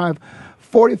do was drive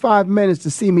 45 minutes to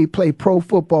see me play pro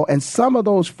football. And some of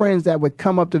those friends that would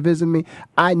come up to visit me,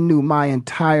 I knew my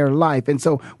entire life. And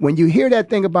so when you hear that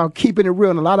thing about keeping it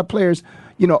real, and a lot of players,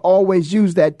 always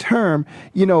use that term,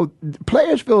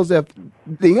 players feel as if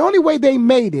the only way they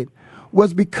made it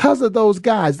was because of those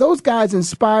guys. Those guys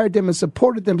inspired them and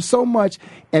supported them so much.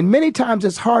 And many times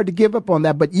it's hard to give up on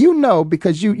that. But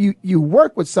because you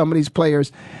work with some of these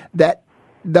players, that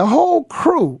the whole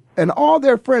crew and all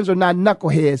their friends are not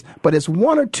knuckleheads, but it's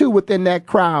one or two within that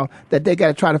crowd that they got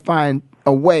to try to find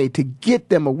a way to get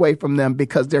them away from them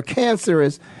because they're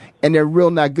cancerous and they're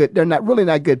really not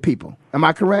good people. Am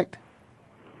I correct?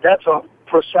 That's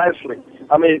precisely.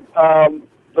 I mean,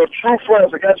 the true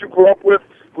friends, the guys you grew up with,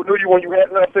 who knew you when you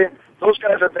had nothing, those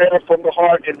guys are there from the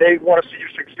heart and they want to see you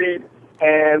succeed,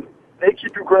 and they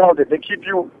keep you grounded. They keep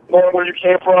you knowing where you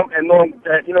came from and knowing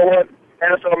that, you know what,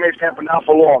 NFL makes happen now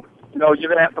for long. You're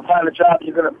going to have to find a job.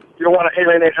 You don't want to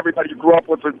alienate everybody you grew up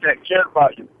with that care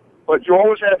about you. But you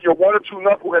always have your one or two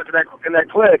knuckleheads in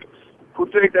that clique who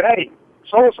think that, hey,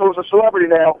 so-and-so is a celebrity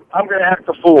now. I'm going to act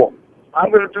a fool.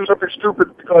 I'm going to do something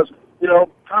stupid because,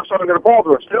 cops aren't going to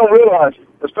bother us. They don't realize,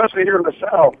 especially here in the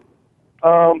South,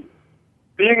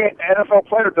 being an NFL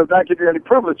player does not give you any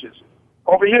privileges.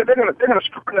 Over here, they're going to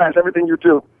scrutinize everything you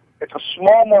do. It's a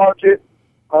small market.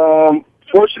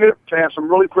 Fortunate to have some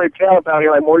really great talent down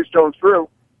here like Maurice Jones-Drew.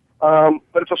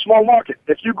 But it's a small market.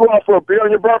 If you go out for a beer on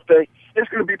your birthday, it's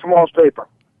going to be tomorrow's paper.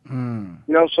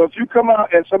 So if you come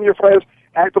out and some of your friends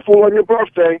act a fool on your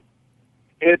birthday,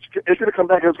 it's going to come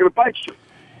back and it's going to bite you.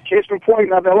 Case in point,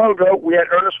 not that long ago, we had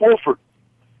Ernest Wolford,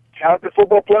 talented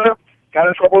football player, got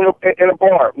in trouble in a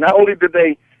bar. Not only did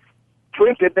they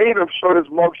print it, they even showed his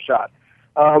mugshot.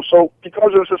 So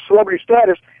because of his celebrity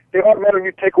status, they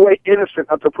automatically take away innocent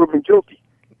until proven guilty.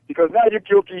 Because now you're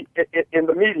guilty in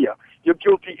the media. You're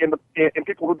guilty in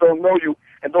people who don't know you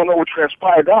and don't know what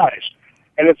transpired eyes.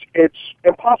 And it's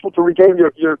impossible to regain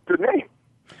your good name.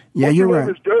 Yeah, Once you're your right.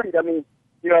 name is dirty, I mean,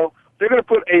 they're going to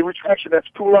put a retraction that's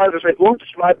 2 lines and say, oops,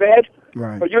 my bad.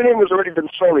 Right. But your name has already been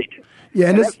sullied. Yeah,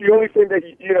 and that's the only thing that,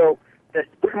 that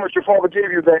pretty much your father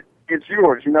gave you, that it's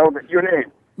yours, that your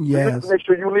name. Yes. So make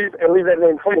sure you leave that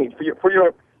name clean for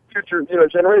your future,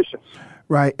 generations.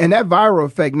 Right. And that viral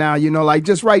effect now, like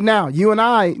just right now, you and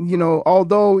I,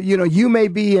 although, you may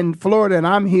be in Florida and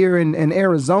I'm here in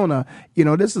Arizona,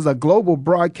 this is a global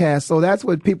broadcast. So that's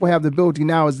what people have the ability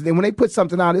now is when they put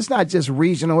something out, it's not just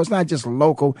regional, it's not just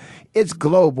local, it's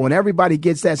global. And everybody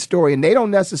gets that story. And they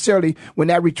don't necessarily, when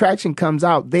that retraction comes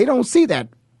out, they don't see that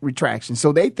retraction.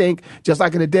 So they think, just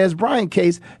like in the Dez Bryant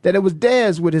case, that it was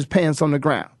Dez with his pants on the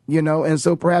ground, and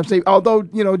so perhaps although,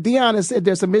 Deion has said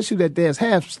there's some issue that Dez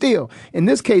has still, in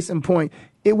this case in point,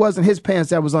 it wasn't his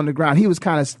pants that was on the ground. He was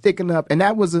kind of sticking up, and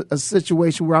that was a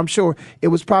situation where I'm sure it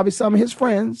was probably some of his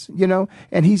friends,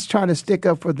 and he's trying to stick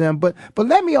up for them. But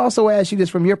let me also ask you this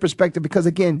from your perspective, because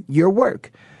again, your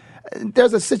work.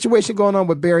 There's a situation going on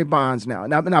with Barry Bonds now.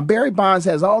 Now Barry Bonds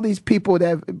has all these people that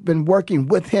have been working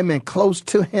with him and close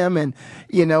to him, and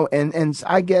and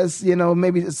I guess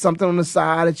maybe something on the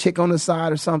side, a chick on the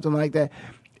side, or something like that.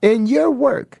 In your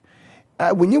work,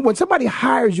 when somebody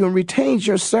hires you and retains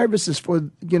your services for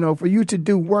you to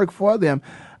do work for them,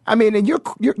 I mean, and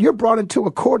you're brought into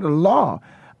a court of law.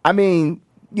 I mean,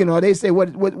 they say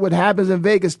what happens in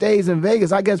Vegas stays in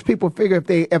Vegas. I guess people figure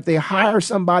if they hire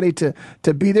somebody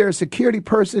to be their security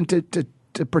person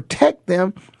to protect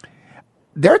them,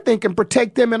 they're thinking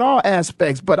protect them in all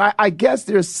aspects. But I guess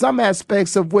there's some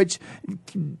aspects of which,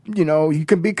 you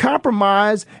can be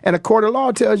compromised, and a court of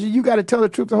law tells you got to tell the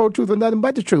truth, the whole truth, and nothing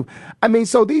but the truth. I mean,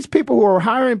 so these people who are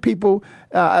hiring people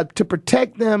to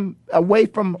protect them away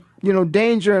from,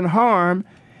 danger and harm,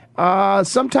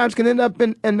 sometimes can end up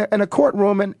in a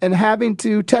courtroom and having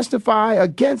to testify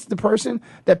against the person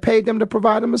that paid them to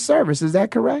provide them a service. Is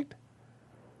that correct?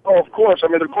 Oh, of course. I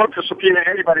mean, the court could subpoena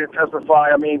anybody to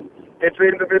testify. I mean, it's the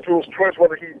individual's choice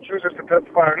whether he chooses to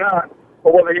testify or not,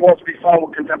 or whether he wants to be found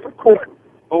with contempt of court.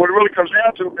 But what it really comes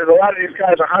down to is a lot of these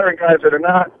guys are hiring guys that are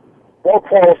not well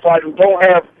qualified, who don't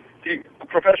have the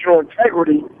professional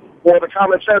integrity or the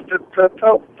common sense to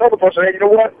tell the person, hey, you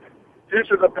know what? This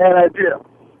is a bad idea.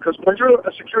 Because when you're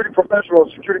a security professional,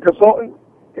 a security consultant,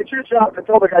 it's your job to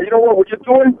tell the guy, you know what you're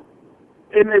doing,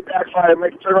 it may backfire,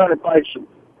 make turn around and bite you.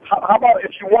 How about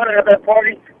if you want to have that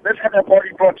party, let's have that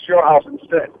party brought to your house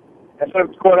instead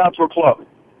of going out to a club.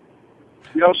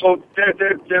 So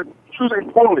they're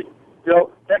choosing poorly.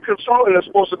 That consultant is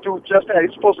supposed to do just that.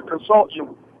 He's supposed to consult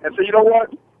you and say, you know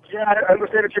what? Yeah, I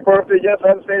understand it's your birthday. Yes, I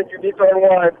understand you need to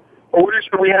unwind. But we're just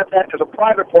going to have that as a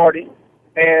private party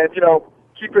and,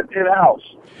 keep it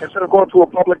in-house instead of going to a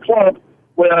public club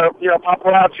where,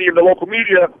 paparazzi and the local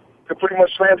media can pretty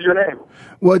much slander your name.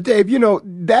 Well, Dave,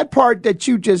 that part that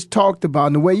you just talked about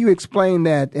and the way you explained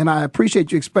that, and I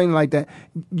appreciate you explaining like that,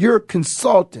 you're a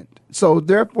consultant. So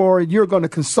therefore, you're going to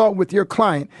consult with your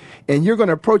client, and you're going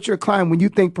to approach your client when you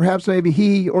think perhaps maybe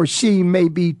he or she may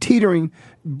be teetering,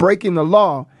 breaking the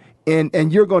law.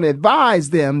 And you're going to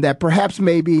advise them that perhaps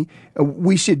maybe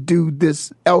we should do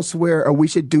this elsewhere, or we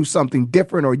should do something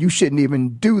different, or you shouldn't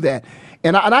even do that.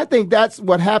 And I think that's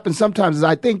what happens sometimes is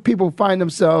I think people find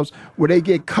themselves where they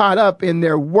get caught up in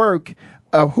their work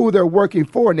of who they're working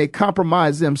for, and they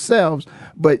compromise themselves.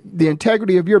 But the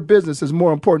integrity of your business is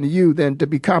more important to you than to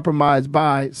be compromised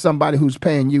by somebody who's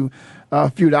paying you a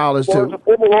few dollars to. As a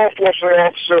former law enforcement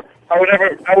officer, I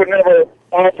would never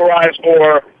authorize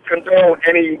or condone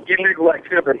any illegal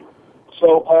activity.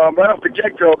 So right off the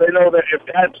get-go, they know that if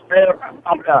that's there,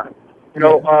 I'm done.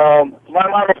 My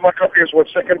motto for my company is what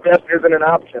second best isn't an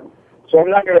option. So I'm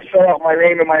not going to sell out my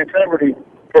name and my integrity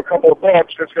for a couple of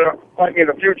bucks that's going to bite me in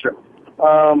the future.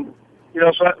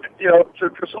 To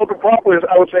consult them properly,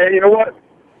 I would say, hey, you know what?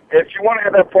 If you want to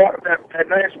have that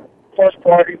nice plus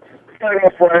party, you've got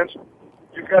enough friends,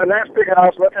 you've got a nice big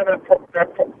house, let's have that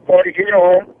party in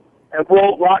your home, and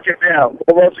we'll lock it down.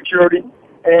 We'll run security,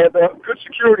 and good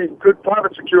security, good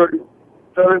private security,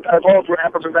 doesn't as long as what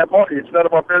happens in that party. It's none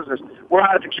of our business. We're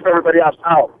out to keep everybody else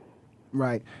out.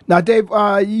 Right. Now, Dave,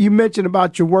 you mentioned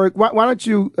about your work. Why don't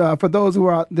you, for those who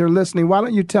are there listening, why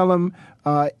don't you tell them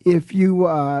if you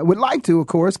would like to, of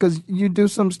course, because you do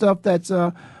some stuff that's,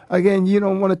 again, you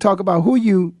don't want to talk about who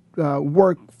you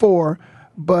work for,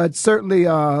 but certainly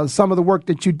some of the work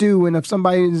that you do, and if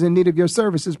somebody is in need of your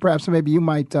services, perhaps maybe you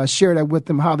might share that with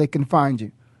them, how they can find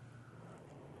you.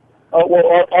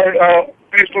 Well, our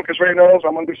Facebook is Ray Knowles.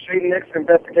 I'm under Phoenix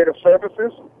Investigative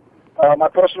Services. My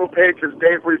personal page is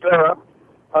Dave Rivera.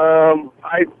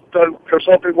 I've done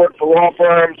consulting work for law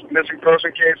firms, missing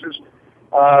person cases,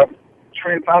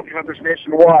 trained bounty hunters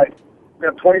nationwide. We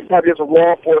have 25 years of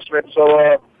law enforcement,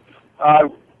 so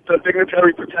the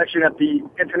dignitary protection at the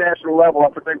international level.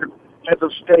 I've protected heads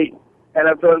of state, and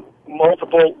I've done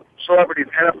multiple celebrities,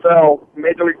 NFL,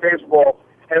 Major League Baseball,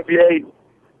 NBA,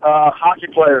 hockey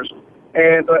players,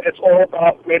 and it's all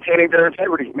about maintaining their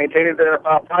integrity, maintaining their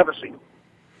privacy.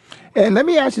 And let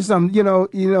me ask you something. You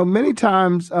know, many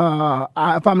times, if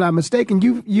I'm not mistaken,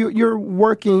 you're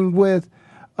working with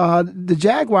the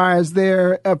Jaguars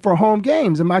there for home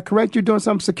games. Am I correct? You're doing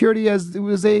some security as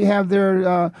they have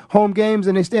their home games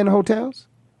and they stay in the hotels?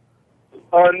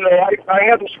 No, I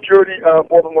handle security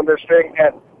for them when they're staying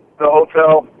at the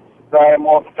hotel. I am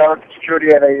on direct security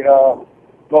at a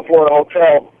North Florida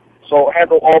hotel, so I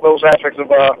handle all those aspects of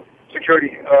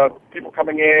security, people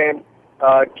coming in,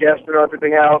 guests and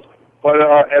everything else. But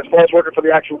as far as working for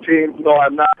the actual team, no,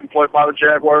 I'm not employed by the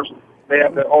Jaguars. They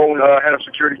have their own head of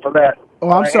security for that.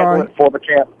 Oh, I'm sorry. Handle it for the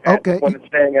camp. Okay. When it's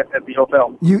staying at the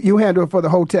hotel. You handle it for the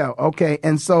hotel. Okay.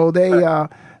 And so they,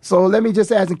 so let me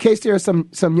just ask, in case there are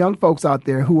some young folks out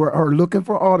there who are looking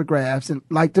for autographs and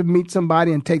like to meet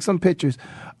somebody and take some pictures,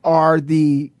 are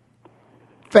the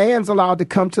fans allowed to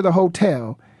come to the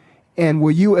hotel? And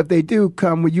will you, if they do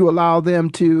come, will you allow them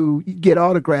to get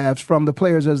autographs from the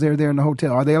players as they're there in the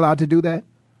hotel? Are they allowed to do that?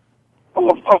 Oh,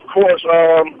 of course.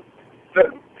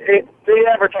 They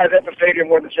advertise at the stadium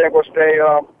where the Jaguars stay.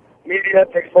 Media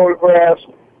takes photographs.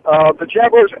 The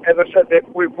Jaguars, as I said,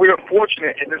 we are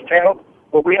fortunate in this town,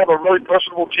 but we have a really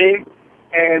personable team,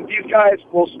 and these guys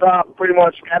will stop pretty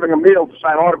much having a meal to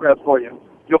sign autographs for you.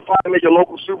 You'll find them at your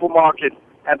local supermarket,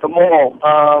 at the mall.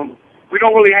 We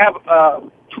don't really have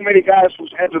too many guys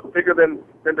whose heads are bigger than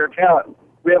their talent.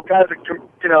 We have guys that can,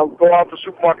 go out to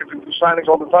supermarkets and do signings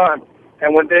all the time.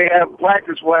 And when they have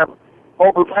practice, we'll have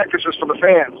open practices for the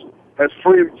fans. That's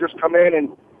free. Just come in and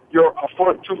you're a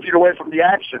foot, 2 feet away from the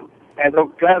action, and they'll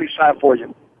gladly sign for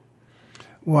you.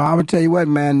 Well, I would tell you what,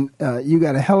 man, you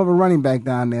got a hell of a running back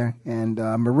down there, and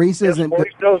Maurice isn't. Well,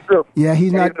 he does too. Yeah,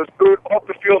 he's not. He's as good off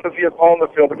the field as he is on the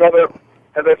field. Another,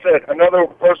 as I said, another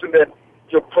person that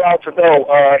you're proud to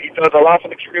know. He does a lot for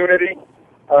the community,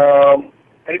 and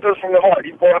he does it from the heart.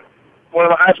 He bought one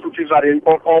of the high school teams out here. He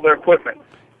bought all their equipment.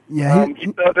 Yeah, he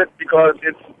does it because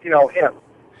it's him.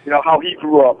 How he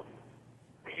grew up.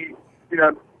 He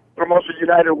promotes a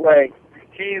united way.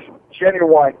 He's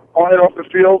genuine on and off the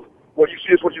field. What you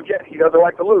see is what you get. He doesn't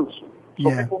like to lose. So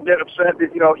people get upset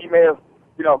that he may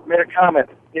have made a comment.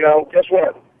 Guess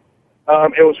what?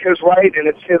 It was his right and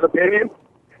it's his opinion,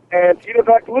 and he doesn't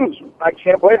like to lose. I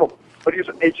can't blame him. But he's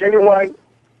a genuine,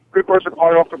 good person on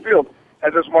and off the field,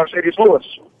 as is Mercedes Lewis.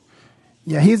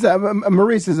 Yeah,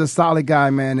 Maurice is a solid guy,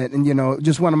 man, and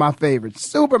just one of my favorites.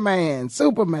 Superman.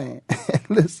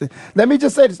 Listen, let me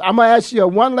just say this. I'm going to ask you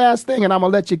one last thing, and I'm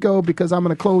going to let you go because I'm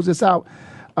going to close this out.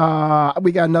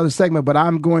 We got another segment, but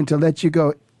I'm going to let you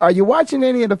go. Are you watching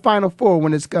any of the Final Four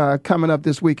when it's coming up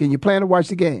this weekend? You plan to watch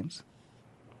the games?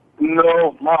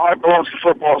 No, my heart belongs to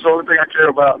football. It's the only thing I care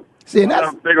about. See, and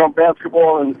I'm big on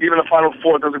basketball, and even the Final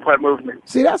Four doesn't quite move me.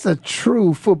 See, that's a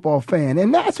true football fan,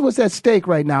 and that's what's at stake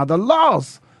right now, the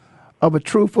loss of a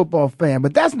true football fan.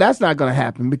 But that's not going to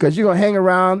happen because you're going to hang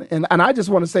around, and I just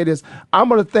want to say this. I'm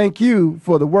going to thank you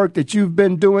for the work that you've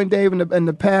been doing, Dave, in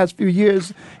the past few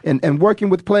years and working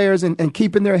with players and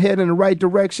keeping their head in the right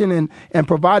direction and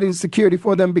providing security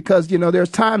for them because, there's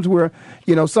times where,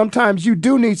 sometimes you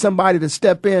do need somebody to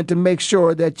step in to make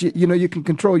sure that, you can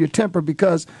control your temper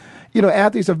because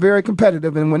athletes are very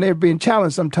competitive, and when they're being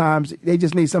challenged sometimes, they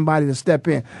just need somebody to step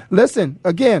in. Listen,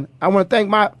 again, I want to thank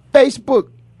my Facebook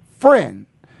friend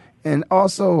and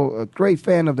also a great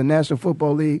fan of the National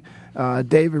Football League,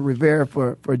 David Rivera,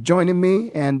 for joining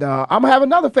me. And I'm going to have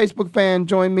another Facebook fan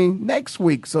join me next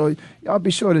week, so y'all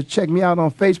be sure to check me out on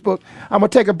Facebook. I'm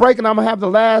going to take a break, and I'm going to have the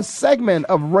last segment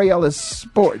of Ray Ellis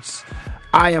Sports.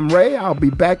 I am Ray. I'll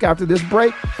be back after this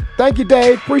break. Thank you,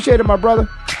 Dave. Appreciate it, my brother.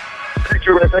 Thank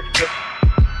you, Ray. Thank you.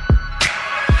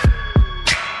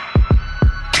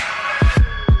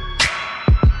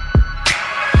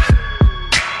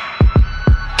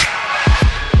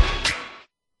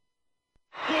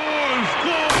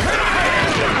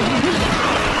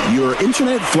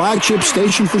 Planet flagship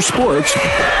station for sports.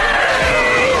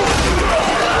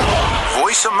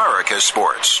 Voice America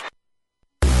Sports.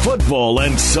 Football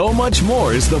and so much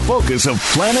more is the focus of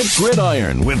Planet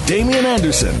Gridiron with Damian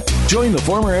Anderson. Join the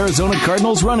former Arizona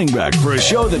Cardinals running back for a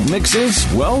show that mixes,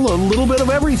 well, a little bit of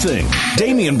everything.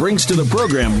 Damian brings to the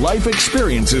program life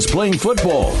experiences playing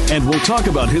football, and we'll talk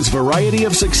about his variety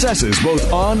of successes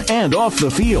both on and off the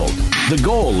field. The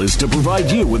goal is to provide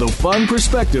you with a fun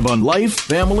perspective on life,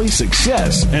 family,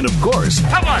 success, and of course,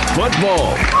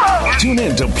 football. Tune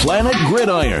in to Planet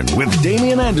Gridiron with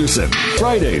Damian Anderson,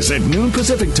 Fridays at noon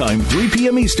Pacific Time, 3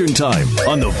 p.m. Eastern Time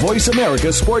on the Voice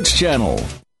America Sports Channel.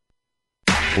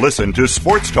 Listen to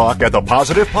Sports Talk at the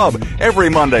Positive Pub every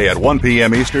Monday at 1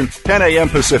 p.m. Eastern, 10 a.m.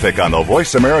 Pacific on the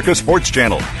Voice America Sports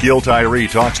Channel. Gil Tyree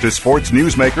talks to sports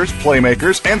newsmakers,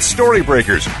 playmakers, and story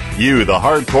breakers. You, the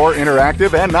hardcore,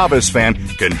 interactive, and novice fan,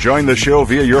 can join the show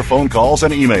via your phone calls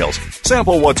and emails.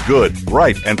 Sample what's good,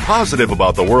 right, and positive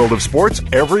about the world of sports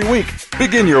every week.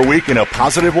 Begin your week in a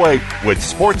positive way with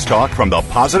Sports Talk from the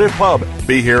Positive Pub.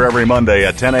 Be here every Monday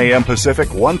at 10 a.m.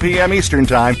 Pacific, 1 p.m. Eastern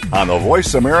Time on the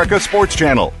Voice America Sports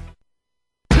Channel.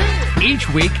 Each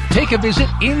week, take a visit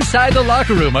inside the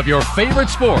locker room of your favorite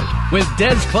sport with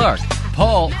Des Clark,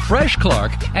 Paul Fresh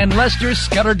Clark, and Lester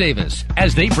Scudder Davis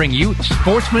as they bring you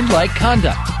sportsmanlike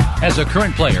conduct. As a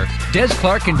current player, Des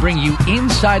Clark can bring you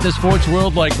inside the sports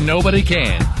world like nobody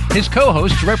can. His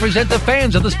co-hosts represent the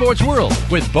fans of the sports world.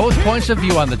 With both points of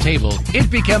view on the table,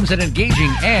 it becomes an engaging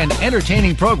and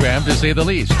entertaining program, to say the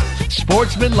least.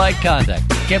 Sportsmanlike Conduct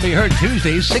can be heard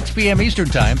Tuesdays, 6 p.m. Eastern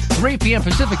Time, 3 p.m.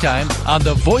 Pacific Time on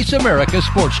the Voice America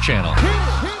Sports Channel. The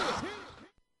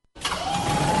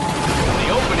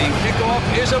opening kickoff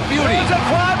is a beauty. It's a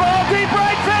fly ball deep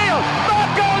right field.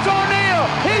 Back goes O'Neal.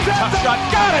 He's at the shot.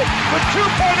 Got it with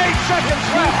 2.8 seconds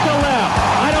left to left.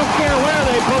 I don't care where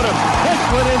they put him. This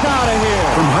one is out of here.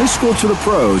 From high school to the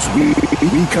pros, we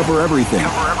cover everything.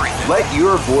 Let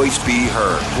your voice be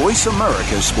heard. Voice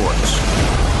America Sports.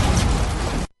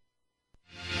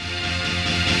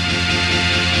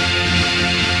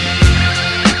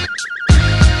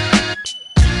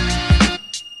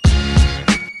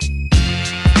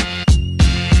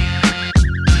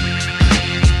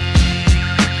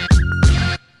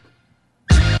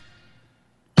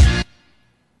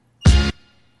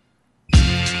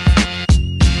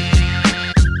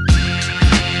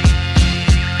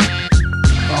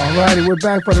 Alrighty, we're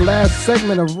back for the last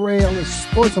segment of Rail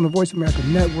Sports on the Voice America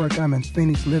Network. I'm in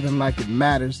Phoenix, living like it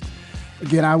matters.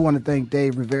 Again, I want to thank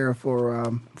Dave Rivera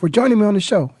for joining me on the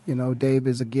show. You know, Dave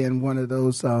is, again, one of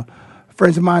those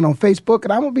friends of mine on Facebook,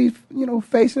 and I'm going to be,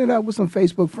 facing it up with some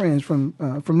Facebook friends from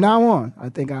now on. I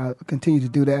think I'll continue to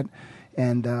do that.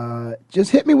 And just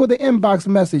hit me with an inbox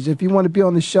message if you want to be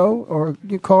on the show, or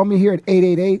you call me here at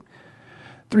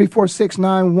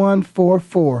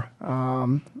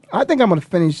 888-346-9144. I think I'm going to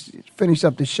finish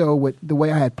up the show with the way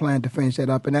I had planned to finish that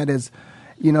up, and that is,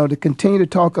 to continue to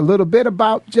talk a little bit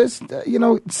about just,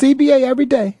 CBA every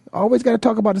day. Always got to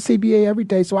talk about the CBA every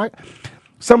day. So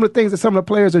some of the things that some of the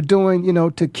players are doing,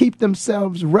 to keep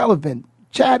themselves relevant.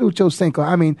 Chad Ochocinco,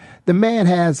 I mean, the man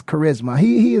has charisma.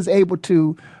 He is able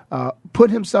to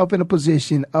put himself in a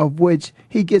position of which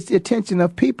he gets the attention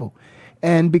of people.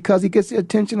 And because he gets the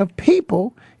attention of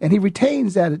people and he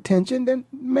retains that attention, then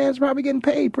the man's probably getting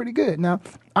paid pretty good. Now,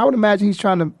 I would imagine he's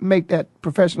trying to make that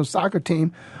professional soccer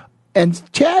team. And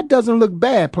Chad doesn't look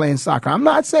bad playing soccer. I'm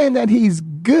not saying that he's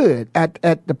good at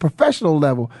the professional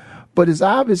level, but it's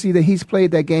obviously that he's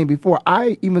played that game before.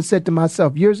 I even said to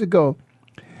myself years ago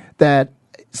that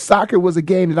soccer was a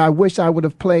game that I wish I would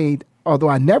have played, although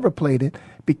I never played it,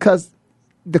 because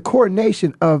the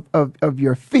coordination of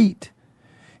your feet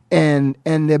and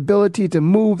the ability to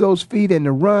move those feet and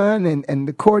to run and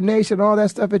the coordination, all that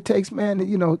stuff it takes, man,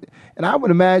 and I would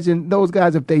imagine those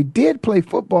guys, if they did play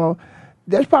football,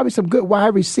 there's probably some good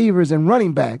wide receivers and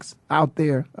running backs out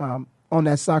there on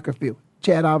that soccer field.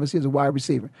 Chad obviously is a wide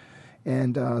receiver.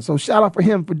 And so shout out for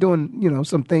him for doing,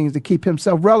 some things to keep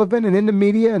himself relevant and in the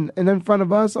media and in front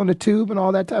of us on the tube and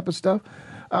all that type of stuff.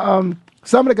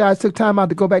 Some of the guys took time out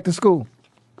to go back to school.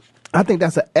 I think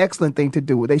that's an excellent thing to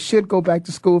do. They should go back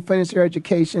to school, finish their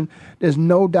education. There's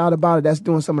no doubt about it. That's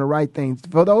doing some of the right things.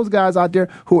 For those guys out there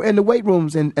who are in the weight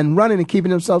rooms and running and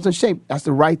keeping themselves in shape, that's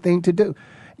the right thing to do.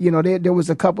 There was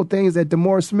a couple things that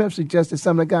DeMaurice Smith suggested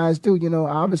some of the guys do.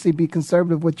 Obviously be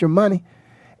conservative with your money,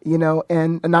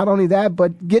 and not only that,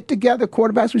 but get together,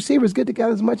 quarterbacks, receivers, get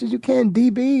together as much as you can,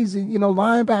 DBs,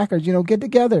 linebackers, get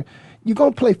together. You're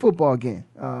going to play football again.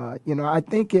 I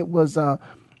think it was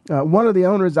one of the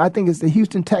owners, I think it's the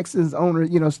Houston Texans owner,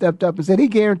 stepped up and said he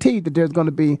guaranteed that there's going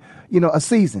to be, a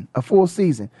season, a full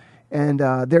season. and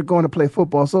they're going to play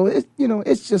football. So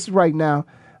it's just right now.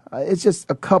 It's just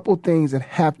a couple things that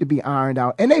have to be ironed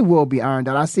out, and they will be ironed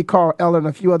out. I see Carl Eller and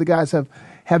a few other guys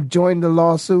have joined the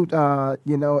lawsuit,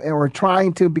 and are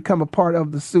trying to become a part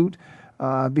of the suit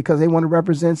because they want to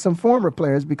represent some former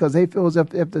players, because they feel as if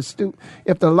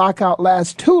the lockout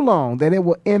lasts too long, then it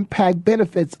will impact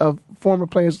benefits of former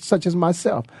players such as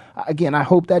myself. Again, I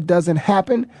hope that doesn't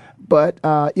happen, but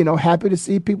happy to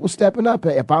see people stepping up.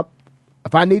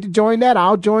 If I need to join that,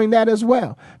 I'll join that as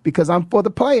well, because I'm for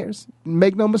the players.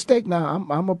 Make no mistake now,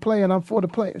 I'm a player and I'm for the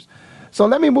players. So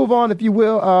let me move on, if you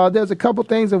will. There's a couple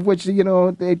things of which,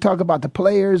 they talk about the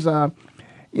players,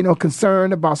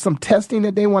 concerned about some testing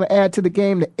that they want to add to the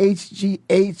game, the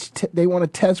HGH, they want to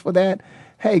test for that.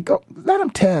 Hey, go, let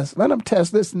them test.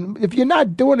 Listen, if you're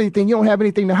not doing anything, you don't have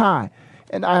anything to hide.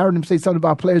 And I heard him say something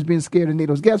about players being scared of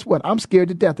needles. Guess what? I'm scared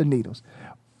to death of needles.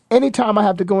 Anytime I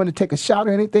have to go in and take a shot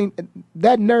or anything,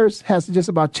 that nurse has to just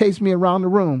about chase me around the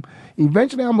room.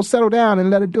 Eventually, I'm going to settle down and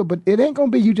let her do it. But it ain't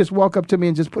going to be you just walk up to me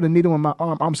and just put a needle in my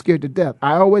arm. I'm scared to death.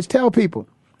 I always tell people,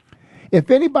 if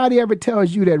anybody ever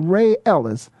tells you that Ray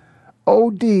Ellis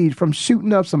OD'd from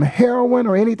shooting up some heroin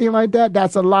or anything like that,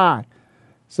 that's a lie.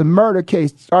 It's a murder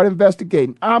case. Start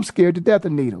investigating. I'm scared to death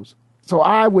of needles. So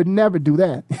I would never do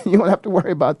that. You don't have to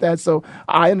worry about that. So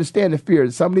I understand the fear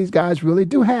that some of these guys really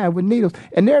do have with needles.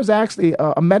 And there's actually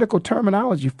a medical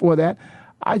terminology for that.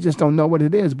 I just don't know what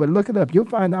it is. But look it up. You'll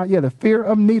find out, the fear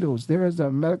of needles. There is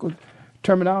a medical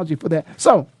terminology for that.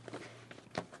 So,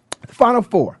 the Final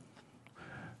Four.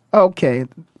 Okay,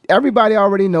 everybody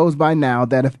already knows by now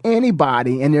that if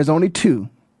anybody, and there's only two,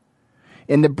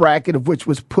 in the bracket of which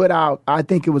was put out, I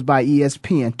think it was by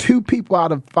ESPN, 2 people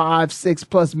out of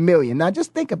 5-6+ million. Now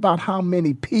just think about how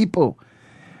many people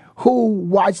who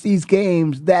watch these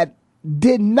games that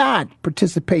did not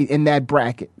participate in that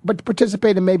bracket, but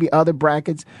participate in maybe other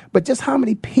brackets, but just how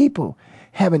many people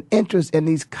have an interest in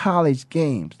these college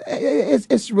games.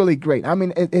 It's really great. I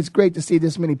mean, it's great to see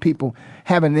this many people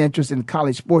having an interest in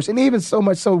college sports, and even so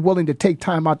much so willing to take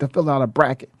time out to fill out a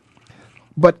bracket.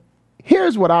 But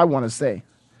here's what I want to say.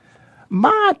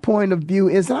 My point of view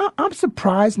is, I'm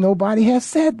surprised nobody has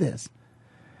said this,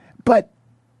 but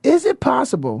is it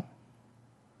possible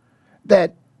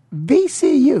that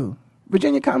VCU,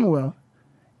 Virginia Commonwealth,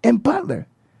 and Butler,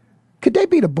 could they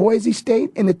be the Boise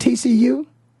State and the TCU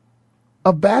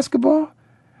of basketball?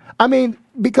 I mean,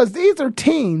 because these are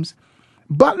teams,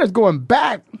 Butler's going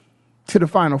back to the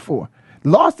Final Four.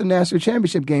 Lost the national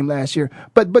championship game last year.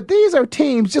 But these are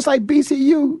teams just like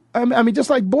BCU, just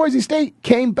like Boise State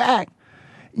came back,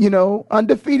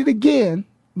 undefeated again,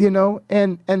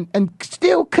 and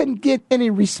still couldn't get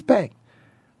any respect.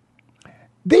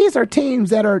 These are teams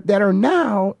that are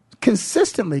now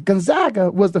consistently.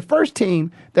 Gonzaga was the first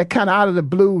team that kind of out of the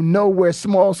blue, nowhere,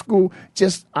 small school,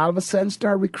 just all of a sudden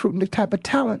started recruiting the type of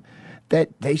talent that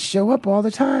they show up all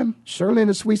the time, surely in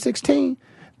the Sweet 16.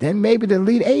 Then maybe the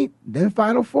Elite 8, then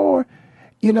Final Four,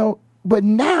 But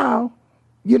now,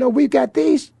 we've got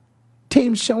these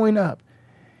teams showing up.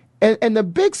 And the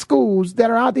big schools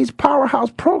that are out, these powerhouse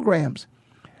programs,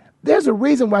 there's a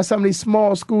reason why some of these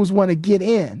small schools want to get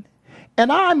in.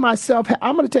 And I myself,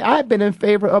 I'm going to tell you, I've been in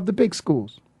favor of the big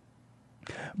schools.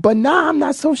 But now I'm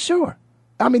not so sure.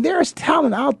 I mean, there is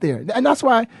talent out there. And that's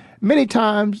why many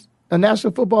times a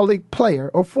National Football League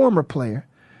player or former player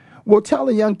will tell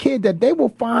a young kid that they will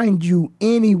find you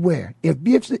anywhere.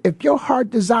 If your heart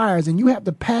desires and you have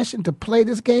the passion to play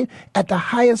this game at the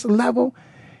highest level,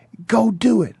 go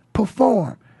do it.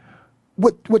 Perform.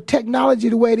 With technology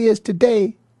the way it is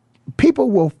today,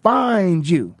 people will find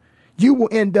you. You will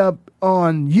end up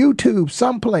on YouTube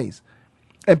someplace,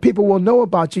 and people will know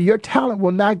about you. Your talent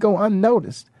will not go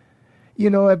unnoticed.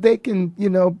 If they can,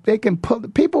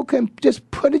 people can just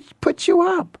put you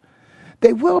up.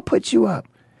 They will put you up.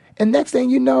 And next thing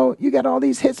you know, you got all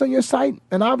these hits on your site,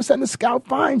 and all of a sudden the scout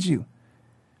finds you.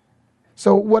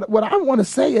 So what I want to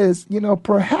say is,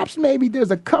 perhaps maybe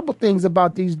there's a couple things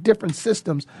about these different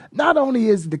systems. Not only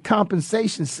is the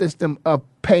compensation system of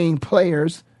paying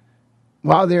players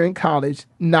while they're in college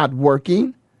not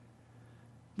working,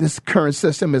 this current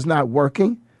system is not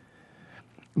working,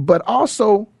 but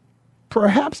also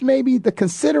perhaps maybe the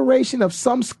consideration of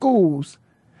some schools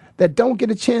that don't get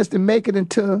a chance to make it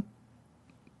into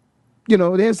the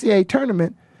NCAA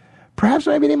tournament, perhaps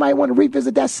maybe they might want to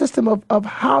revisit that system of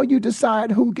how you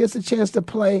decide who gets a chance to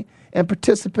play and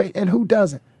participate and who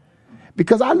doesn't.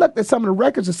 Because I looked at some of the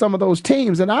records of some of those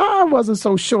teams, and I wasn't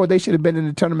so sure they should have been in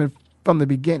the tournament from the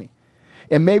beginning.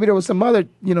 And maybe there was some other,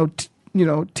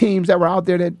 teams that were out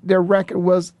there that their record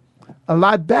was a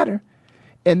lot better,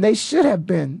 and they should have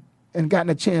been and gotten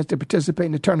a chance to participate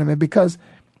in the tournament, because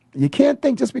you can't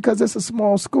think just because it's a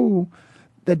small school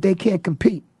that they can't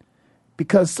compete,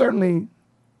 because certainly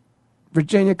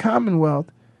Virginia Commonwealth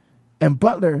and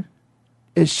Butler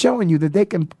is showing you that they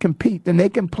can compete and they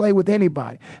can play with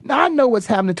anybody. Now, I know what's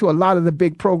happening to a lot of the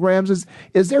big programs is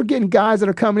they're getting guys that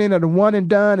are coming in that are one and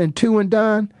done and two and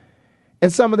done,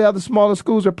 and some of the other smaller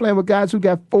schools are playing with guys who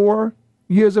got 4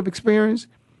 years of experience.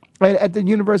 At the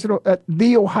university, at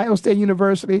the Ohio State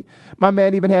University, my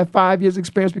man even had 5 years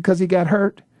experience because he got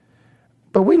hurt.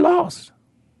 But we lost.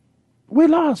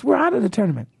 We're out of the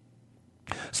tournament.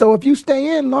 So if you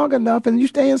stay in long enough and you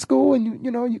stay in school and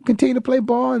you continue to play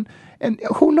ball, and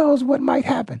who knows what might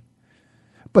happen.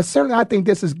 But certainly I think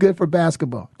this is good for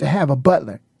basketball, to have a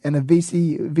Butler and a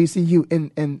VCU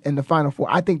in the Final Four.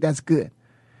 I think that's good.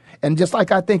 And just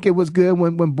like I think it was good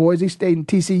when Boise State and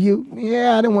TCU,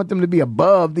 yeah, I didn't want them to be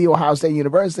above the Ohio State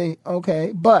University,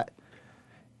 okay. But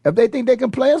if they think they can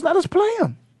play us, let us play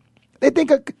them. They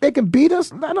think they can beat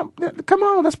us, let them, come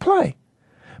on, let's play.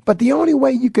 But the only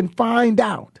way you can find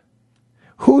out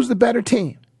who's the better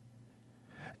team,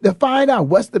 to find out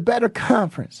what's the better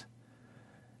conference,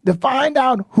 to find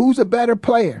out who's a better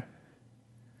player,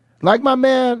 like my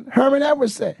man Herman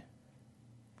Edwards said,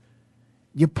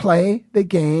 you play the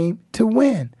game to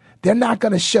win. They're not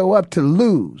going to show up to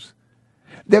lose.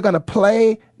 They're going to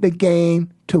play the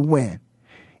game to win.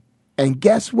 And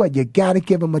guess what? You got to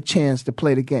give them a chance to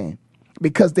play the game,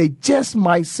 because they just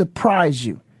might surprise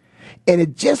you. And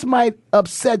it just might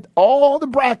upset all the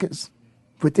brackets,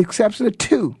 with the exception of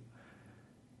 2,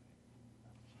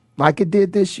 like it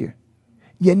did this year.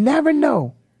 You never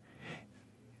know.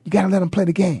 You got to let them play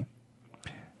the game.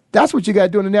 That's what you got to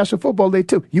do in the National Football League,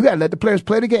 too. You got to let the players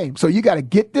play the game. So you got to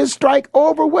get this strike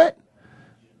over with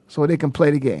so they can play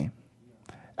the game.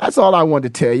 That's all I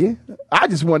wanted to tell you. I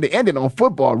just wanted to end it on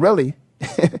football, really,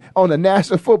 on the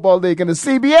National Football League and the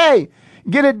CBA.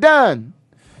 Get it done.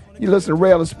 You listen to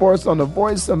Rail of Sports on the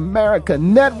Voice America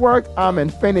Network. I'm in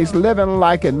Phoenix, living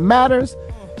like it matters.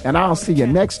 And I'll see you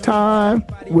next time,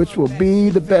 which will be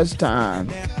the best time.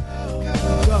 Go,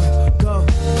 go,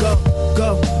 go,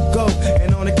 go, go.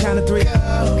 And on the count of 3. Go,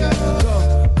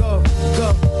 go, go,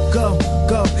 go,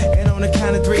 go. And on the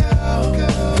count of 3. Go,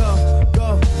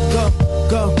 go, go,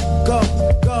 go, go,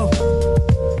 go.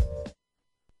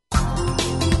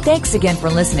 Thanks again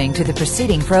for listening to the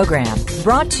preceding program,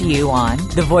 brought to you on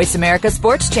the Voice America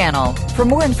Sports Channel. For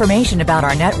more information about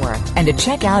our network and to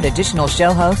check out additional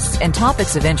show hosts and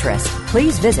topics of interest,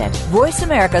 please visit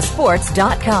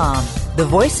voiceamericasports.com. The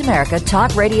Voice America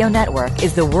Talk Radio Network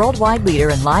is the worldwide leader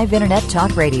in live Internet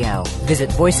talk radio. Visit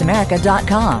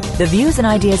voiceamerica.com. The views and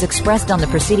ideas expressed on the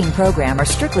preceding program are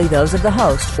strictly those of the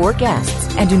host or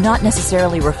guests and do not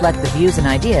necessarily reflect the views and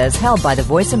ideas held by the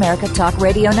Voice America Talk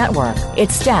Radio Network,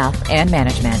 its staff, and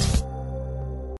management.